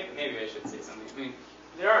 maybe I should say something. I mean,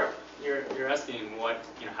 you're asking what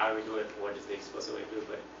how do we do it? What is the explicit way to do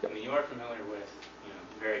it? But I mean, you are familiar with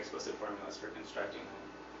very explicit formulas for constructing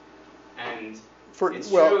them, and it's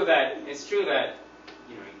true that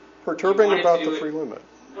perturbing about the free limit.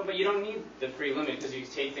 No, but you don't need the free limit because you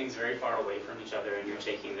take things very far away from each other, and you're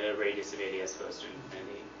taking the radius of ADS goes to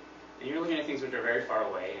infinity. And you're looking at things which are very far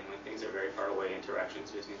away, and when things are very far away,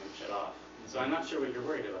 interactions between them shut off. So I'm not sure what you're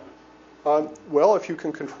worried about. Well, if you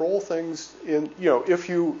can control things in, if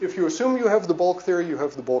you assume you have the bulk theory, you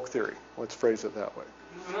have the bulk theory. Let's phrase it that way.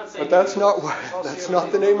 I'm not saying but that's not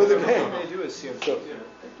not the name of the game. All they do is CFT.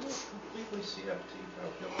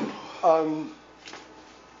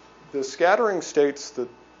 The scattering states that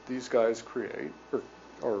these guys create,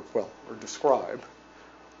 or describe,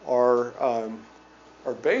 are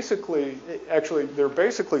basically, they're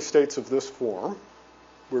basically states of this form,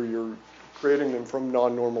 where you're creating them from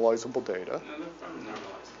non-normalizable data. No, they're from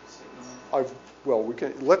normalizable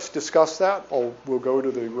states. Let's discuss that. We'll go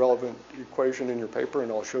to the relevant equation in your paper,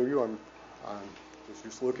 and I'll show you. I'm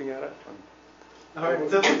just looking at it. All right,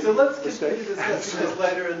 so let's continue discussing this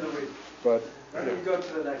later in the week. But let me go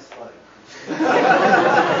to the next slide.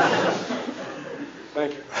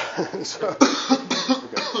 Thank you.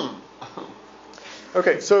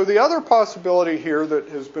 Okay, so the other possibility here that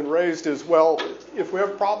has been raised is, well, if we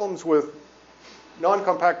have problems with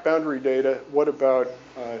non-compact boundary data, what about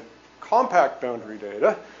compact boundary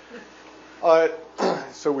data?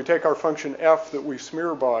 So we take our function f that we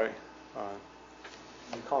smear by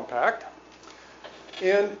compact.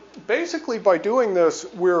 And basically by doing this,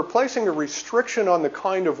 we're placing a restriction on the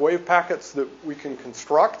kind of wave packets that we can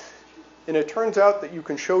construct. And it turns out that you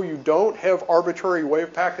can show you don't have arbitrary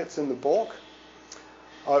wave packets in the bulk.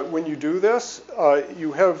 When you do this,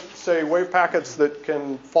 you have, say, wave packets that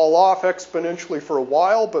can fall off exponentially for a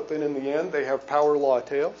while, but then in the end they have power law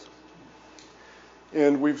tails.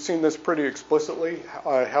 And we've seen this pretty explicitly,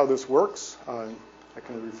 how this works. I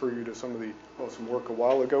can refer you to some work a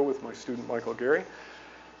while ago with my student Michael Gary.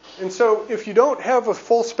 And so if you don't have a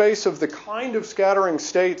full space of the kind of scattering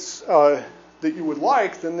states that you would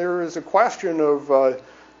like, then there is a question of,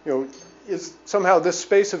 is somehow this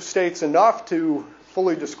space of states enough to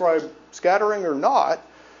fully describe scattering or not?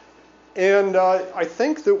 And I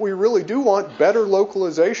think that we really do want better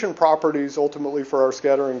localization properties ultimately for our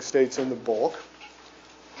scattering states in the bulk.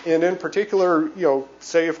 And in particular,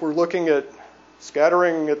 say if we're looking at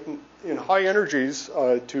scattering in high energies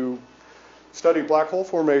to study black hole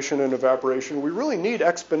formation and evaporation, we really need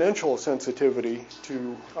exponential sensitivity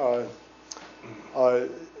to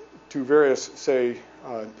various, say,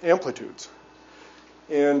 amplitudes.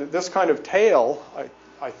 And this kind of tail,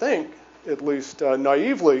 I think, at least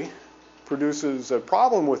naively, produces a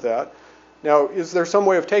problem with that. Now, is there some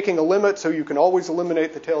way of taking a limit so you can always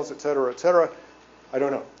eliminate the tails, et cetera, et cetera? I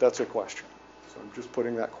don't know. That's a question. So I'm just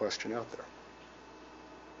putting that question out there.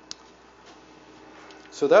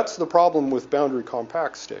 So that's the problem with boundary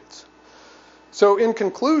compact states. So in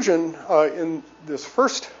conclusion, in this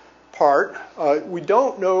first part, we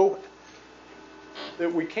don't know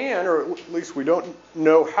that we can, or at least we don't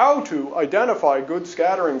know how to identify good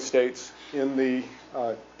scattering states in the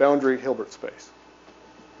boundary Hilbert space.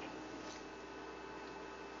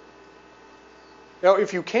 Now,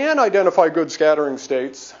 if you can identify good scattering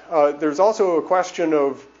states, there's also a question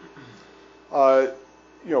of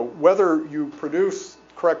whether you produce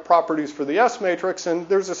correct properties for the S matrix, and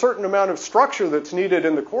there's a certain amount of structure that's needed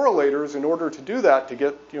in the correlators in order to do that, to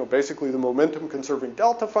get basically the momentum conserving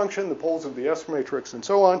delta function, the poles of the S matrix, and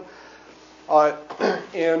so on.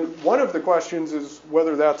 And one of the questions is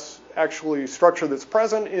whether that's actually structure that's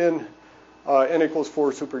present in n equals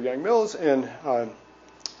 4 super Yang-Mills, and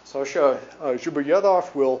Sasha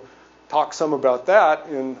Zhuboyedov will talk some about that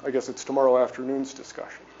in, I guess it's tomorrow afternoon's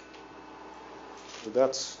discussion. So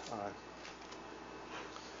that's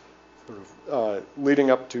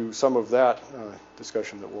leading up to some of that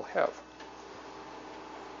discussion that we'll have.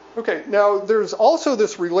 Okay, now there's also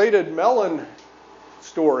this related Mellon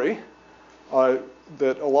story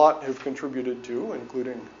that a lot have contributed to,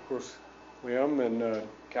 including, of course, Liam and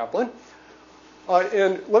Kaplan.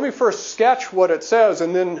 And let me first sketch what it says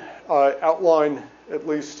and then outline at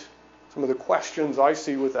least some of the questions I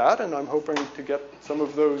see with that, and I'm hoping to get some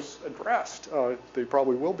of those addressed. They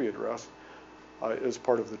probably will be addressed as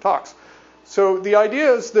part of the talks. So the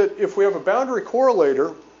idea is that if we have a boundary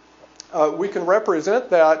correlator, we can represent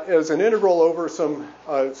that as an integral over some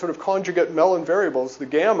sort of conjugate Mellon variables, the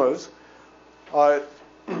gammas, of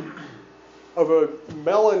a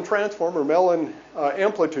Mellon transform or Mellon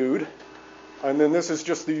amplitude. And then this is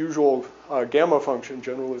just the usual gamma function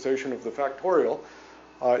generalization of the factorial,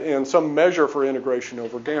 and some measure for integration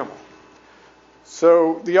over gamma.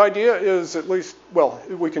 So the idea is at least, well,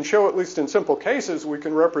 we can show at least in simple cases we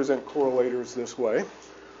can represent correlators this way.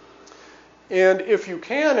 And if you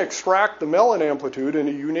can extract the Mellon amplitude in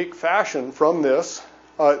a unique fashion from this,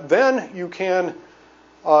 then you can,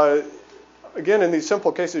 again in these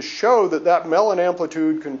simple cases, show that that Mellon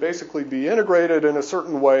amplitude can basically be integrated in a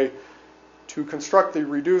certain way to construct the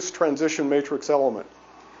reduced transition matrix element.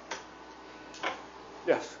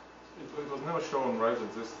 Yes? It was never shown, right,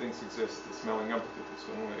 that these things exist, this Mellon amplitude is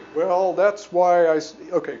only... Well, that's why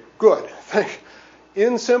okay, good.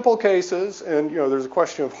 In simple cases, and there's a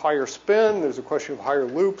question of higher spin, there's a question of higher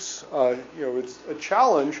loops, it's a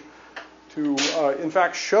challenge to, in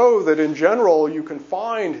fact, show that in general you can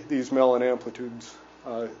find these Mellon amplitudes.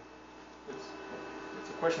 It's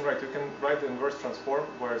a question, right? You can write the inverse transform,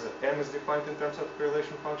 where the M is defined in terms of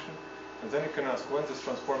correlation function, and then you can ask when this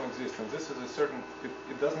transform exists. And this is a certain.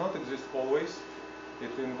 It does not exist always.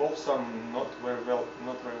 It involves some not very well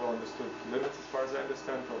understood limits, as far as I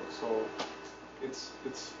understand. So it's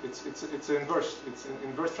an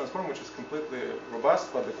inverse transform, which is completely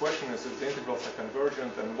robust. But the question is if the integrals are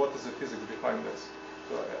convergent, and what is the physics behind this?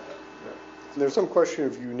 So there's some question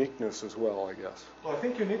of uniqueness as well, I guess. Well, I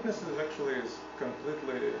think uniqueness is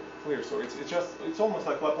completely clear. So it's almost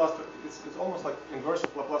like Laplace. It's almost like inverse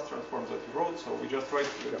of Laplace transforms that you wrote. So we just write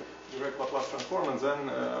direct Laplace transform, and then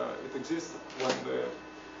it exists when the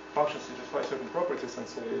function satisfies certain properties, and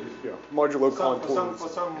say modulo for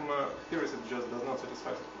some theories it just does not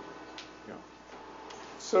satisfy. Yeah.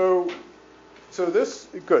 So this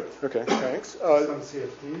good. Okay, thanks. Some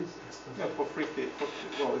CFTs. Yeah, for free theory.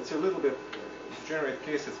 Well, it's a little bit to generate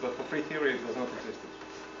cases, but for free theory it does not exist.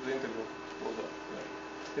 The integral will do.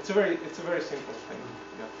 Yeah. It's a very simple thing.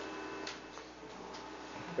 Yeah.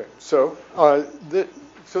 Okay. So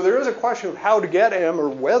there is a question of how to get M or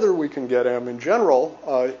whether we can get M in general,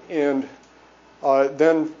 and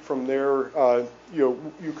Then from there,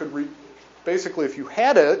 you could basically, if you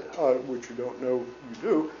had it, which you don't know you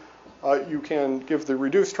do, you can give the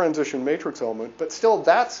reduced transition matrix element, but still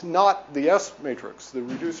that's not the S matrix. The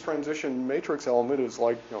reduced transition matrix element is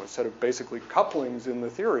like a set of basically couplings in the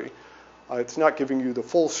theory. It's not giving you the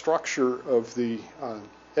full structure of the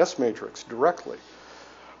S matrix directly.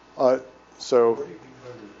 What do you mean by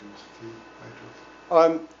reduced T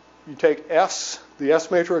matrix? You take S, the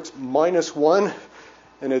S matrix, minus 1,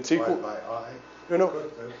 and it's equal... By I? No.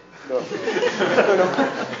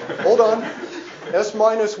 Hold on. S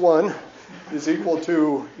minus 1 is equal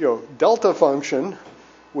to, delta function,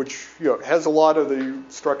 which, has a lot of the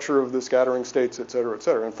structure of the scattering states, et cetera, et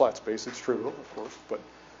cetera. In flat space, it's trivial, of course, but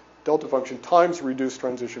delta function times reduced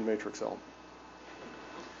transition matrix element.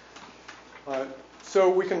 So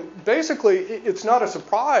we can basically, it's not a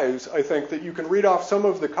surprise, I think, that you can read off some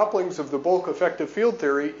of the couplings of the bulk effective field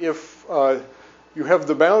theory if you have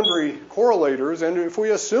the boundary correlators, and if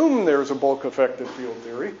we assume there's a bulk effective field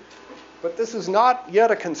theory. But this is not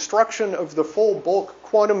yet a construction of the full bulk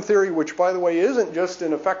quantum theory, which, by the way, isn't just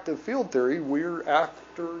an effective field theory. We're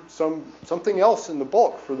after something else in the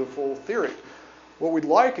bulk for the full theory. What we'd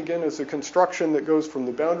like, again, is a construction that goes from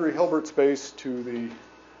the boundary Hilbert space to the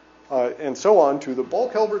and so on to the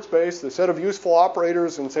bulk Hilbert space, the set of useful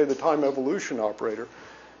operators, and say the time evolution operator.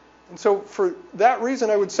 And so for that reason,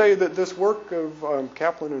 I would say that this work of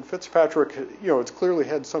Kaplan and Fitzpatrick, it's clearly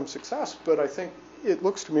had some success, but I think it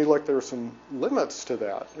looks to me like there are some limits to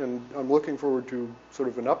that. And I'm looking forward to sort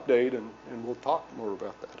of an update, and we'll talk more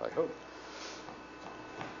about that, I hope.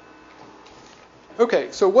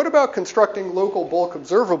 Okay, so what about constructing local bulk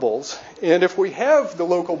observables? And if we have the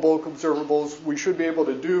local bulk observables, we should be able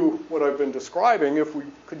to do what I've been describing. If we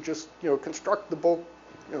could just, construct the bulk,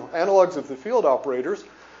 analogs of the field operators,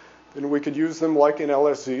 then we could use them like in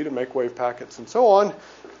LSZ to make wave packets and so on.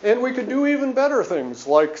 And we could do even better things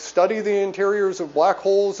like study the interiors of black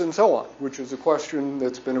holes and so on, which is a question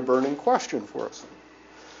that's been a burning question for us.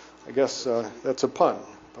 I guess that's a pun,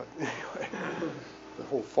 but anyway, the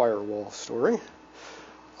whole firewall story.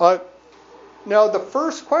 Now, the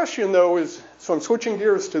first question, though, is, so I'm switching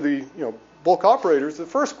gears to the bulk operators. The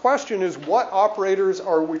first question is, what operators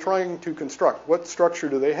are we trying to construct? What structure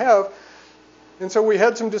do they have? And so we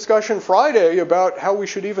had some discussion Friday about how we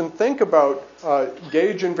should even think about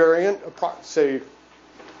gauge invariant, say,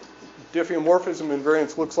 diffeomorphism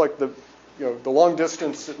invariance looks like the long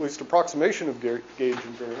distance, at least approximation of gauge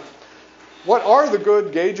invariance. What are the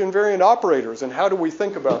good gauge invariant operators, and how do we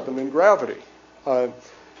think about them in gravity?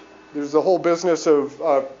 There's the whole business of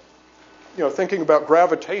thinking about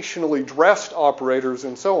gravitationally dressed operators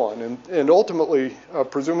and so on, and ultimately,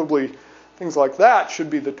 presumably, things like that should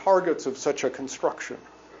be the targets of such a construction.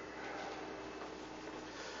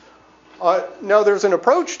 Now, there's an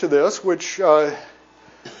approach to this which Dan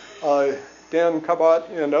Cabot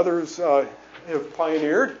and others have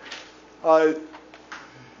pioneered,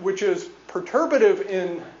 which is perturbative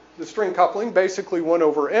in the string coupling, basically 1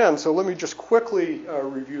 over n. So let me just quickly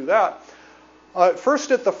review that.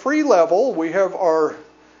 First, at the free level, we have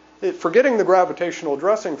forgetting the gravitational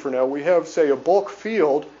dressing for now, we have, say, a bulk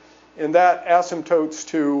field, and that asymptotes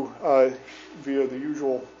to, via the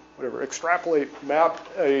usual, extrapolate map,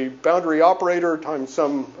 a boundary operator times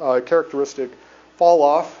some characteristic fall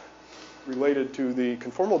off related to the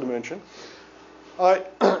conformal dimension.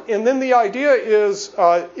 And then the idea is,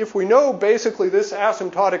 if we know basically this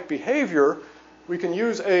asymptotic behavior, we can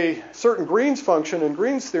use a certain Green's function in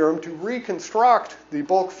Green's theorem to reconstruct the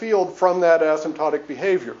bulk field from that asymptotic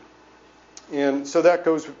behavior. And so that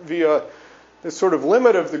goes via this sort of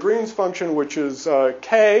limit of the Green's function, which is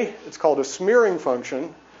k. It's called a smearing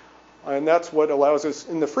function. And that's what allows us,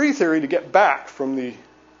 in the free theory, to get back from the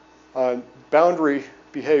boundary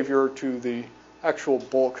behavior to the actual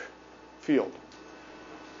bulk field.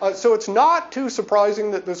 So it's not too surprising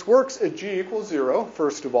that this works at g equals 0.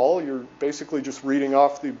 First of all, you're basically just reading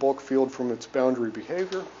off the bulk field from its boundary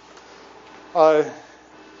behavior.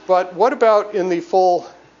 But what about in the full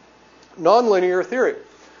nonlinear theory?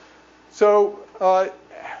 So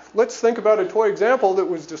let's think about a toy example that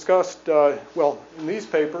was discussed, in these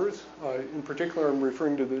papers. In particular, I'm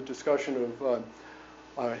referring to the discussion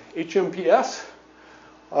of HMPS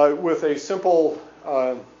with a simple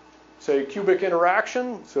say, cubic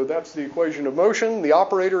interaction. So that's the equation of motion, the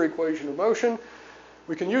operator equation of motion.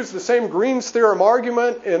 We can use the same Green's theorem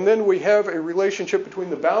argument, and then we have a relationship between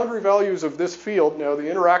the boundary values of this field, now the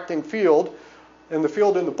interacting field, and the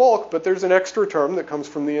field in the bulk, but there's an extra term that comes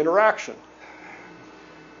from the interaction.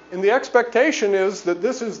 And the expectation is that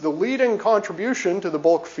this is the leading contribution to the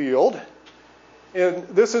bulk field, And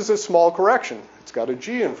this is a small correction. It's got a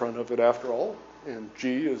G in front of it after all, and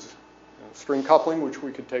G is string coupling, which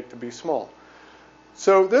we could take to be small.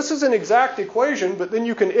 So this is an exact equation, but then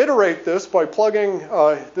you can iterate this by plugging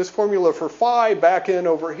this formula for phi back in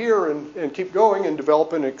over here and keep going and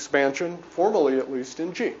develop an expansion, formally at least,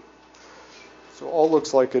 in G. So all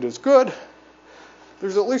looks like it is good.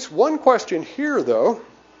 There's at least one question here, though,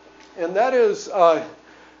 and that is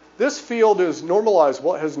this field is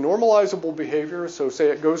normalizable. It has normalizable behavior, so say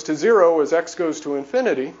it goes to 0 as x goes to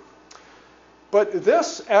infinity. But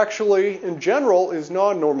this actually, in general, is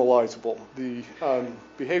non-normalizable. The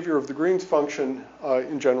behavior of the Green's function,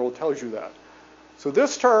 in general, tells you that. So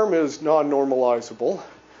this term is non-normalizable.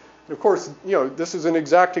 And of course, this is an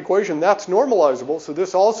exact equation. That's normalizable, so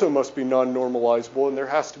this also must be non-normalizable, and there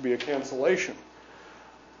has to be a cancellation.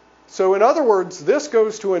 So in other words, this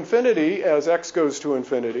goes to infinity as x goes to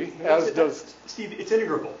infinity, as does... Steve, it's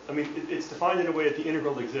integrable. I mean, it's defined in a way that the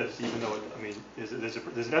integral exists, even though, there's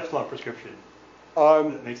an epsilon prescription.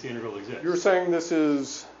 That makes the integral exist. You're saying this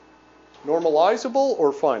is normalizable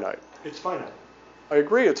or finite? It's finite. I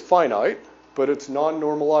agree it's finite, but it's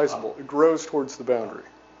non-normalizable. It grows towards the boundary.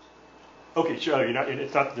 Okay, sure.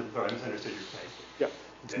 It's not the... I misunderstood your saying. Yeah.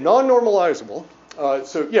 It's non-normalizable.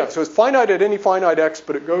 So it's finite at any finite x,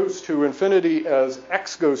 but it goes to infinity as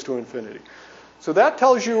x goes to infinity. So that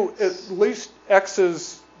tells you at least x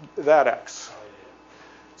is that x.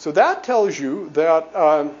 So that tells you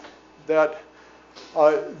that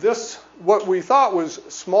this, what we thought was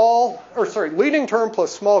leading term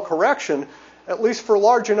plus small correction, at least for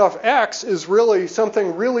large enough x, is really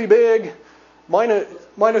something really big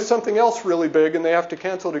minus something else really big, and they have to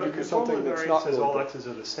cancel to give you something that's not says really all big. x's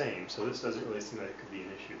are the same, so this doesn't really seem like it could be an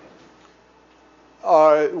issue.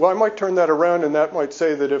 Well, I might turn that around, and that might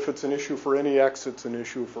say that if it's an issue for any x, it's an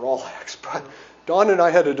issue for all x. But Don and I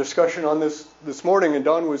had a discussion on this morning, and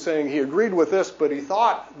Don was saying he agreed with this, but he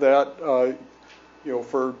thought that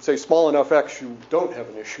for say small enough x, you don't have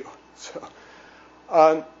an issue. So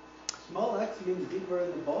small x means deeper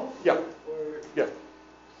in the ball? Yeah.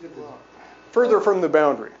 Further from the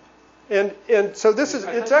boundary. And so this is,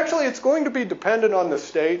 it's going to be dependent on the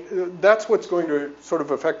state. That's what's going to sort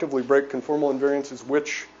of effectively break conformal invariance is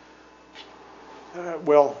which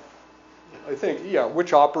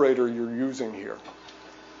operator you're using here.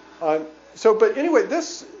 But anyway,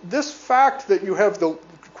 this fact that you have the,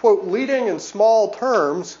 quote, leading and small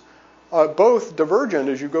terms both divergent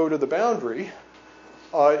as you go to the boundary,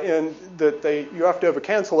 and that you have to have a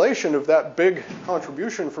cancellation of that big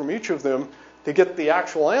contribution from each of them to get the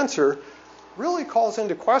actual answer, really calls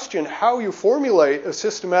into question how you formulate a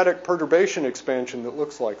systematic perturbation expansion that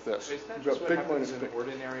looks like this. Isn't that just what happens in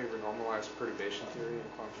ordinary or normalized perturbation theory and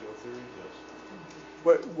quantum field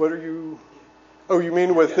theory? What are you... Oh, you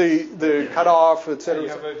mean with the cutoff, et cetera?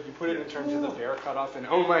 You put it in terms of the bare cutoff, and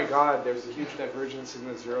oh my God, there's a huge divergence in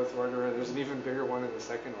the 0th order, and there's an even bigger one in the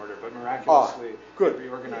 2nd order, but miraculously it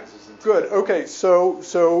reorganizes into... Good, okay, so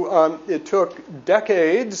it took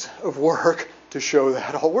decades of work to show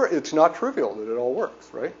that all works. It's not trivial that it all works,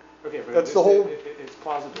 right? Okay, but that's the whole... It's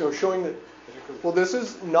plausible. Showing that... Well, this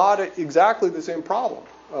is not exactly the same problem.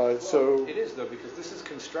 It is, though, because this is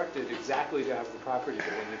constructed exactly to have the property that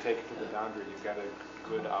when you take it to the boundary, you've got a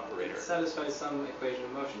good operator. It satisfies some equation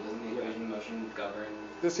of motion. Doesn't the equation of motion govern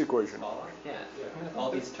this equation? Fall-off? Yeah.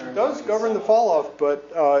 All these terms. It does govern the fall-off, but...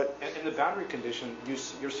 in the boundary condition,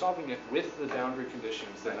 you're solving it with the boundary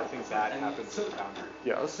conditions, that nothing bad happens at the boundary.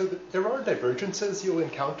 Yes. So there are divergences you'll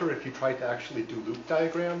encounter if you try to actually do loop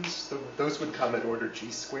diagrams. So those would come at order g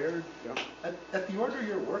squared. Yeah. At the order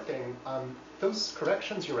you're working, those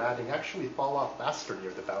corrections you're adding actually fall off faster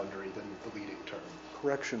near the boundary than the leading term.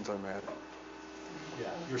 Corrections I'm adding. Yeah,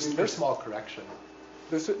 your small correction.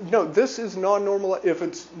 This is non-normal. If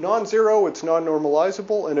it's non-zero, it's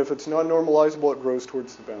non-normalizable, and if it's non-normalizable, it grows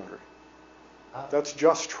towards the boundary. That's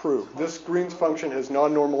just true. This Green's function has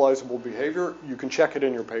non-normalizable behavior. You can check it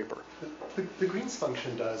in your paper. The Green's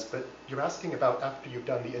function does, but you're asking about after you've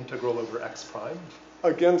done the integral over x prime?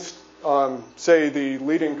 Against, say, the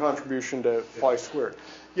leading contribution to phi squared.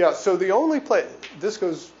 Yeah, so the only place... This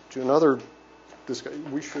goes to another...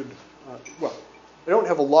 We should... I don't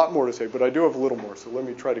have a lot more to say, but I do have a little more, so let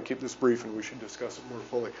me try to keep this brief and we should discuss it more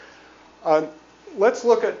fully. Let's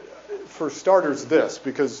look at, for starters, this,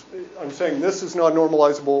 because I'm saying this is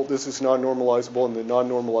non-normalizable, this is non-normalizable, and the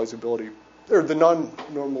non-normalizability, or the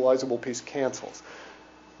non-normalizable piece cancels.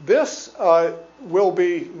 This will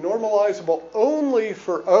be normalizable only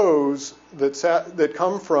for O's that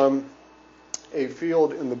come from a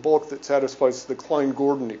field in the bulk that satisfies the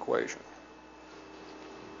Klein-Gordon equation.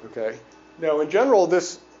 Okay? Now, in general,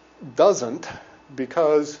 this doesn't,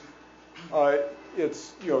 because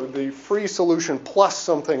it's the free solution plus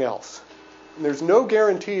something else. And there's no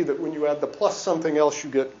guarantee that when you add the plus something else, you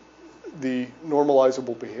get the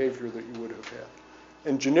normalizable behavior that you would have had.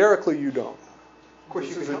 And generically, you don't. Of course,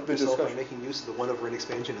 you can help yourself by making use of the 1 over n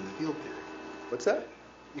expansion in the field theory. What's that?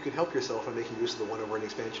 You can help yourself by making use of the 1 over n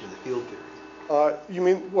expansion in the field theory. You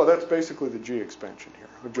mean, well, that's basically the G expansion here.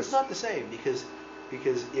 It's not the same, because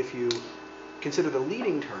if you consider the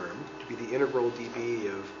leading term to be the integral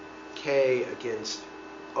dB of k against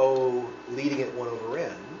O leading at 1 over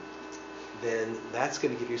n, then that's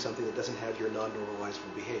going to give you something that doesn't have your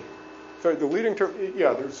non-normalizable behavior. Sorry, the leading term,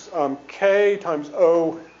 yeah, there's k times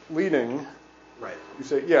O leading. Right. You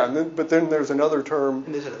say, yeah, but then there's another term.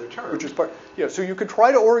 And there's another term. Which is part, yeah, so you could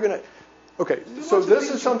try to organize. Okay, so this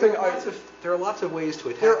is something there are lots of ways to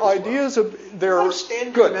attack there are ideas of there are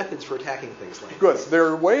standard methods for attacking things like this. There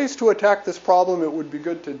are ways to attack this problem. It would be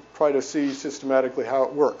good to try to see systematically how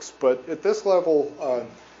it works. But at this level,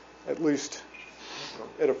 at least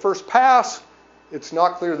at a first pass, it's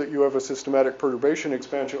not clear that you have a systematic perturbation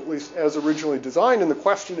expansion, at least as originally designed. And the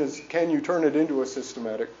question is, can you turn it into a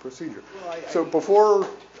systematic procedure? Well, so before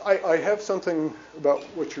I have something about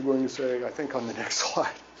what you're going to say, I think, on the next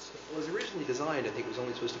slide. Well, as originally designed, I think it was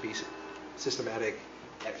only supposed to be systematic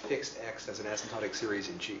at fixed x as an asymptotic series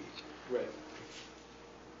in G. Right.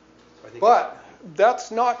 So but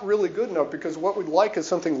that's not really good enough, because what we'd like is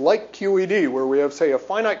something like QED, where we have, say, a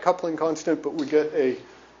finite coupling constant, but we get a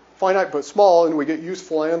finite but small, and we get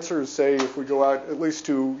useful answers, say, if we go out at least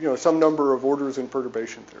to some number of orders in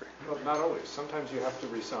perturbation theory. Well, not always. Sometimes you have to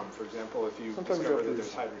resum. For example, if you discover that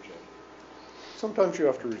there's hydrogen. Sometimes you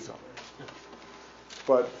have to resum.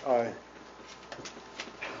 But, well,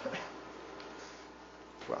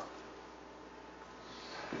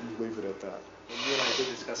 leave it at that. You and I did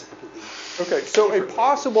discuss it completely. Okay, so a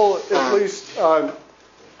possible, at least,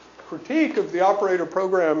 critique of the operator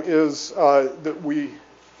program is that we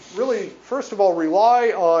really, first of all, rely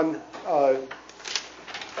on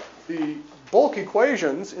the bulk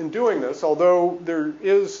equations in doing this, although there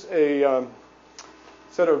is a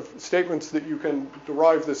set of statements that you can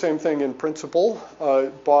derive the same thing in principle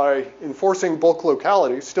by enforcing bulk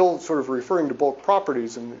locality, still sort of referring to bulk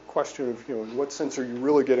properties, and the question of, in what sense are you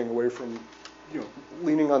really getting away from,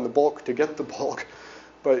 leaning on the bulk to get the bulk?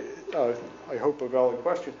 But I hope a valid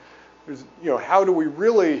question. There's, how do we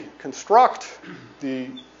really construct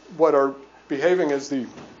what are behaving as the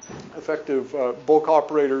effective bulk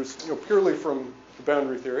operators, purely from the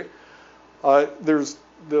boundary theory? There's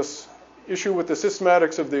this issue with the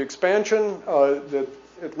systematics of the expansion that,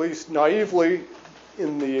 at least naively,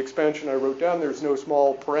 in the expansion I wrote down, there's no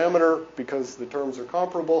small parameter because the terms are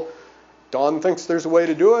comparable. Don thinks there's a way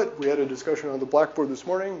to do it. We had a discussion on the Blackboard this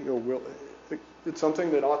morning. It's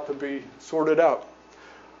something that ought to be sorted out.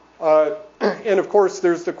 And of course,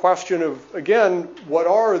 there's the question of, again, what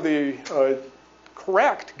are the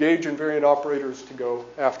correct gauge invariant operators to go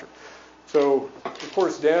after? So, of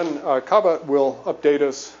course, Dan Kabat will update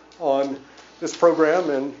us on this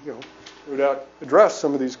program and, no doubt address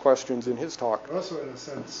some of these questions in his talk. Also, in a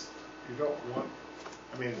sense, you don't want,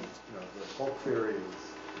 the bulk theory is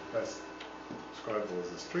best describable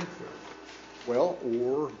as a string theory.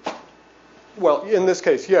 Well, in this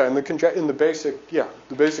case, yeah, in the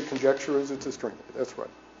basic conjecture is it's a string. That's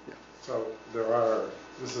right. Yeah. So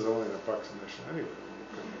this is only an approximation anyway. You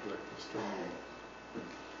can neglect the string.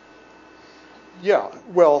 Yeah.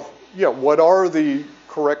 Well, yeah. What are the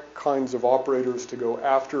correct kinds of operators to go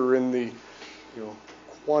after in the,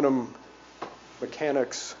 quantum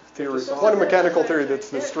mechanics theory, quantum mechanical theory that's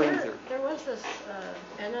the string theory? There was this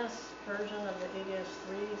NS version of the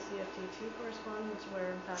ADS3 CFT2 correspondence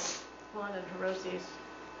where, in fact, Juan and Hirosi's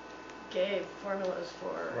gave formulas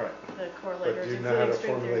for the correlators. But do you know how to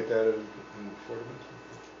formulate that in 4 dimensions?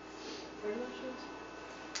 4 dimensions?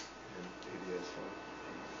 In ADS5.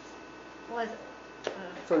 Well,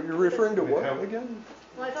 so you're referring to what again?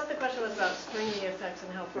 Well, I thought the question was about stringy effects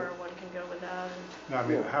and how far one can go with that. No,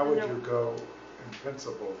 how would you go in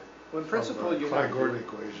principle? Well, in principle, you Gordon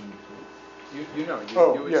equation. You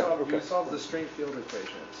would solve the string field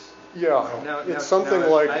equations. Yeah, it's something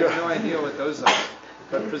like. I have no idea what those are,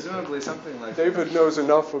 but presumably something like. David knows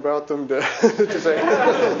enough about them to say. You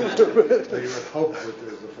would hope that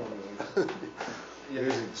there's a formula.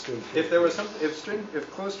 If there was if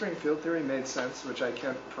closed string field theory made sense, which I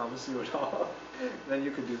can't promise you at all, then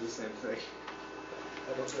you could do the same thing.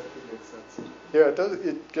 I don't know if it makes sense. Yeah, it does.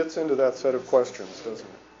 It gets into that set of questions, doesn't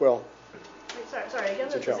it? Well. Sorry. Again,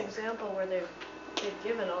 there's this example where they've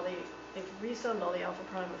given they've resummed all the alpha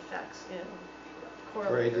prime effects in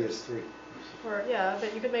correlators. For ADS3. Yeah,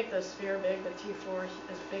 but you could make the sphere big, the T4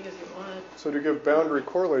 as big as you want. So to give boundary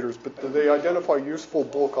correlators, but do they identify useful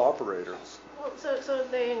bulk operators? Well, so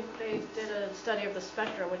they did a study of the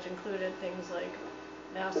spectrum, which included things like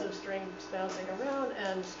massive strings bouncing around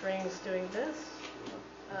and strings doing this.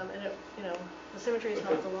 And it, the symmetry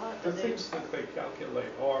helps a lot. The things that they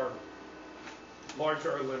calculate are large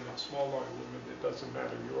R limit, small R limit. It doesn't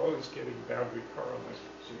matter. You're always getting boundary correlates.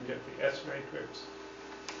 So you get the S matrix.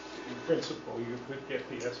 In principle, you could get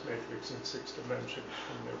the S matrix in 6 dimensions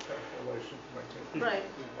from their calculations. Right.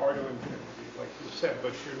 R to infinity, like you said,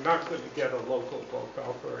 but you're not going to get a local bulk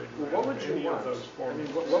operator What would in you any want? of those I mean,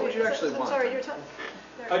 formulas. what would you actually want? Sorry, you're talking.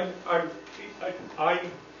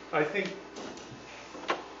 I think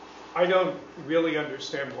I don't really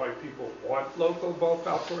understand why people want local bulk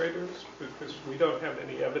operators, because we don't have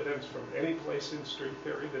any evidence from any place in string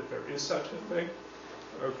theory that there is such a thing.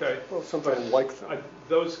 Okay. Well, something like that.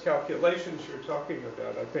 Those calculations you're talking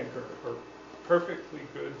about, I think, are perfectly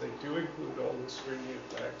good. They do include all the stringy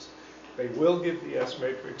effects. They will give the S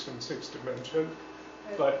matrix in 6 dimensions,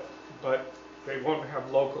 but they won't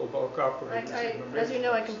have local bulk operators. As you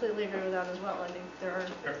know, I completely agree with that as well. I think there are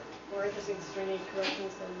more interesting stringy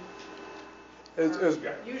corrections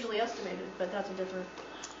than usually estimated, but that's a different.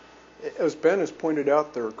 As Ben has pointed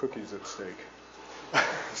out, there are cookies at stake.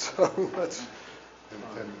 So let's.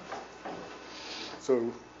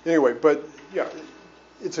 So anyway, but yeah,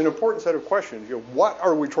 it's an important set of questions. What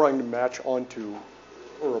are we trying to match onto,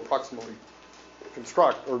 or approximately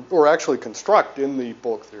construct, or actually construct in the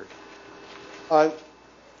bulk theory?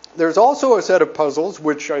 There's also a set of puzzles,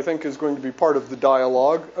 which I think is going to be part of the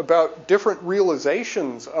dialogue, about different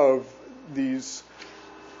realizations of these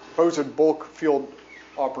supposed bulk field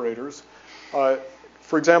operators.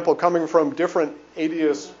 For example, coming from different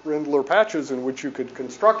ADS-Rindler patches in which you could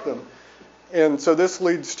construct them. And so this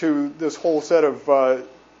leads to this whole set of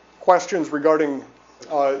questions regarding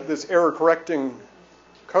this error-correcting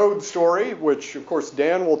code story, which, of course,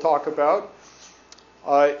 Dan will talk about,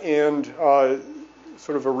 and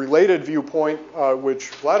sort of a related viewpoint, which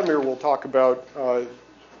Vladimir will talk about,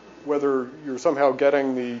 whether you're somehow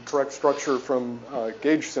getting the correct structure from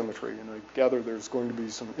gauge symmetry. And I gather there's going to be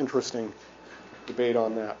some interesting debate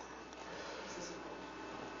on that.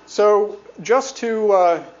 So just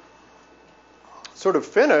to sort of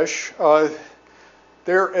finish,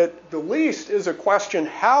 there at the least is a question,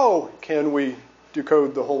 how can we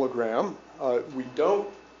decode the hologram? We don't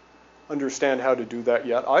understand how to do that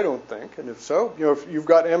yet, I don't think. And if so, if you've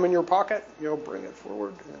got M in your pocket, bring it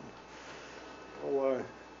forward and we'll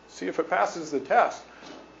see if it passes the test.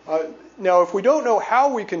 Now, if we don't know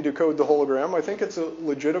how we can decode the hologram, I think it's a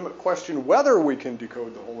legitimate question whether we can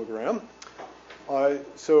decode the hologram.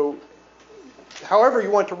 So however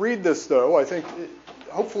you want to read this, though, I think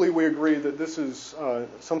hopefully we agree that this is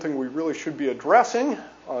something we really should be addressing,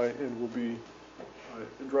 and we'll be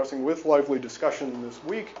addressing with lively discussion this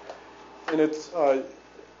week. And it's,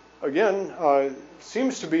 again,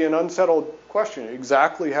 seems to be an unsettled question,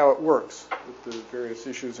 exactly how it works with the various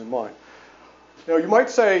issues in mind. Now, you might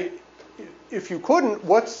say, if you couldn't,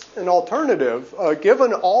 what's an alternative?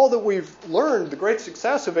 Given all that we've learned, the great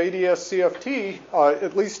success of ADS-CFT,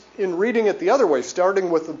 at least in reading it the other way, starting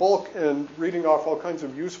with the bulk and reading off all kinds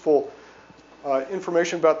of useful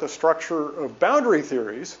information about the structure of boundary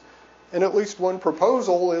theories, and at least one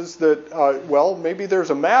proposal is that, well, maybe there's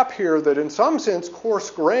a map here that in some sense coarse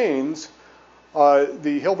grains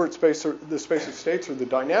the Hilbert space, or the space of states, or the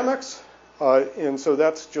dynamics. And so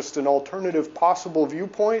that's just an alternative possible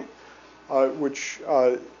viewpoint, which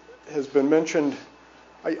has been mentioned.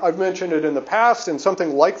 I've mentioned it in the past, and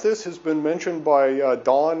something like this has been mentioned by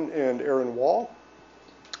Don and Aaron Wall.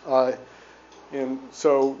 And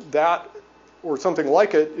so that, or something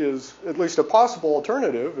like it, is at least a possible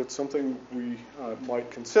alternative. It's something we might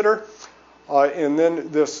consider. And then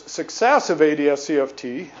this success of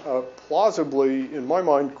ADS-CFT plausibly, in my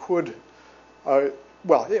mind, could,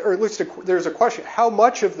 well, or at least there's a question, how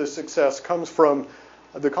much of the success comes from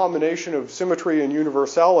the combination of symmetry and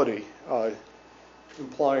universality,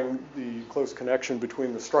 implying the close connection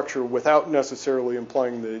between the structure without necessarily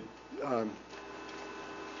implying the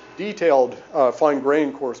detailed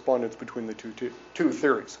fine-grained correspondence between the two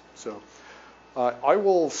theories. So I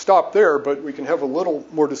will stop there, but we can have a little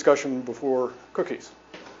more discussion before cookies.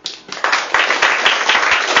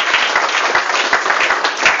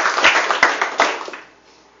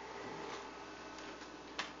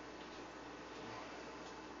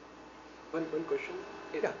 One question.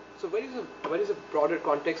 Yeah. So what is a broader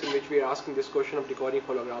context in which we are asking this question of decoding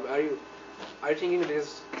hologram? Are you thinking it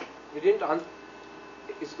is? We didn't answer.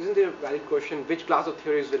 Isn't there a valid question? Which class of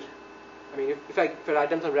theories will I mean, if I write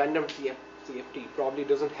down some random CFT, probably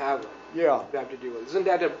doesn't have gravity dual. Isn't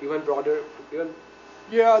that a even broader?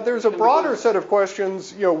 Yeah, there's a broader set of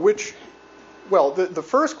questions, well, the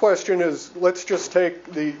first question is, let's just take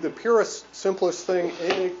the purest, simplest thing,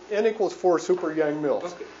 n equals 4 super Yang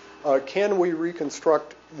mills. Okay. Can we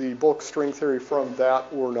reconstruct the bulk string theory from that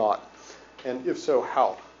or not? And if so,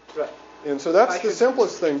 how? Right. And so that's the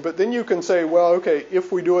simplest thing. But then you can say, well, okay,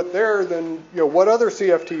 if we do it there, then what other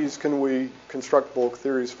CFTs can we construct bulk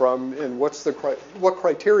theories from? And what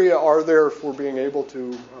criteria are there for being able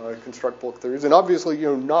to construct bulk theories? And obviously,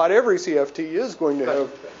 not every CFT is going to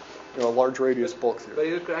have a large radius bulk theory. But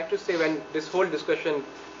is it correct to say when this whole discussion,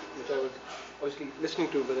 which I was obviously listening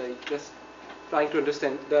to, but I just trying to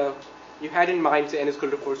understand, you had in mind, say, n is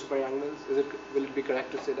equal to 4 super Yang mills. Will it be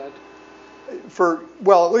correct to say that?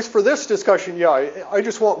 At least for this discussion, yeah. I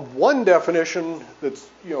just want one definition that's,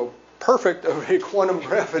 perfect of a quantum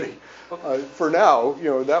gravity. For now,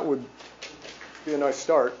 that would be a nice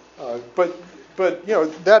start. But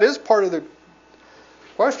that is part of the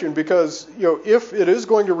question because, if it is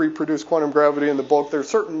going to reproduce quantum gravity in the bulk, there are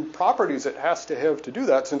certain properties it has to have to do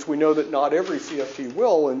that, since we know that not every CFT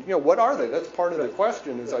will. And, what are they? That's part of the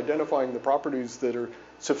question, is identifying the properties that are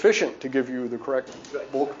sufficient to give you the correct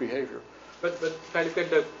bulk behavior. But if I look at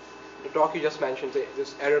the talk you just mentioned,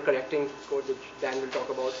 this error correcting code which Dan will talk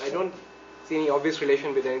about, I don't see any obvious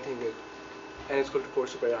relation with anything with n is equal to 4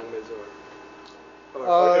 super Yang mills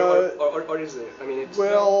or is there? I mean, it's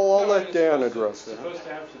I'll let Dan address that. It's supposed to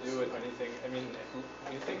have to do with anything. I mean,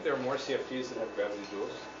 you think there are more CFTs that have gravity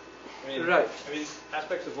duals? Right. I mean,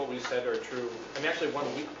 aspects of what we said are true. I mean, actually, one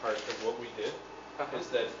weak part of what we did is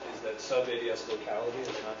that sub-ADS locality is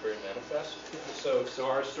not very manifest. So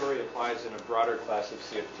our story applies in a broader class of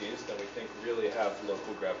CFTs than we think really have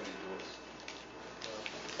local gravity duals.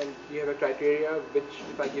 And do you have a criteria which,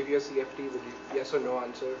 if I give you a CFT, would you yes or no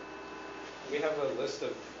answer? We have a list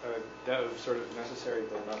of sort of necessary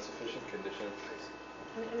but not sufficient conditions.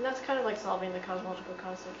 I mean, that's kind of like solving the cosmological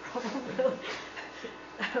constant problem, really.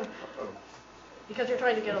 Because you're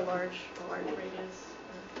trying to get a large radius.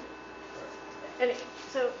 And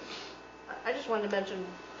so I just wanted to mention,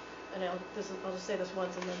 and I'll just say this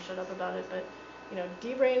once and then shut up about it, but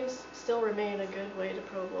D-branes still remain a good way to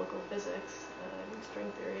probe local physics in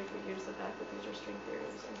string theory if we use the fact that these are string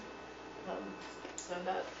theories. And so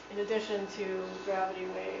that, in addition to gravity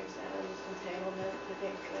waves and entanglement, I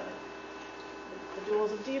think the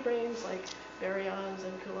duals of D-branes, like baryons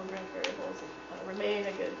and Coulomb-Grant variables, remain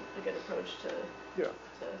a good approach to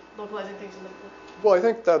localizing things in the. Well, I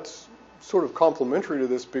think that's sort of complementary to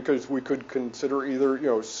this because we could consider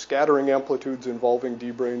either scattering amplitudes involving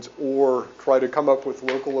D-branes or try to come up with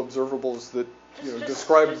local observables that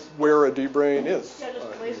describe where a D-brane is. Yeah,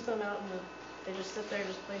 just place them out they just sit there,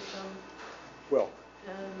 just place them.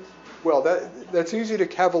 Well, that's easy to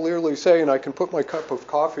cavalierly say, and I can put my cup of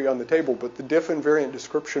coffee on the table, but the diff invariant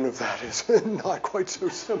description of that is not quite so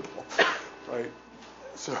simple, right?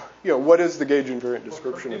 So, what is the gauge invariant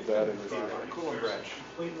description of that? Coulomb-Grant.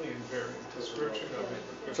 Completely invariant description of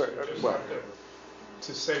it. Sorry,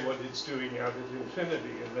 to say what it's doing out at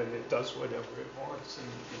infinity, and then it does whatever it wants in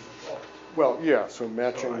the bulk. Well, yeah, so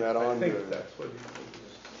matching that on. I think that's what he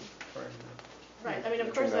was trying to. Right. I mean,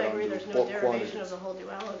 of course, I agree. There's no derivation of the whole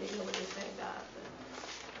duality. Nobody's saying that.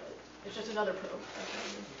 But it's just another probe.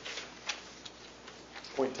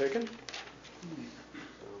 Point taken.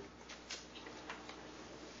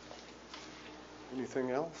 Anything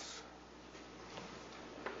else?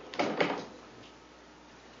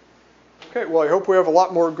 Okay. Well, I hope we have a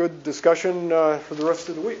lot more good discussion for the rest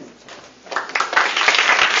of the week.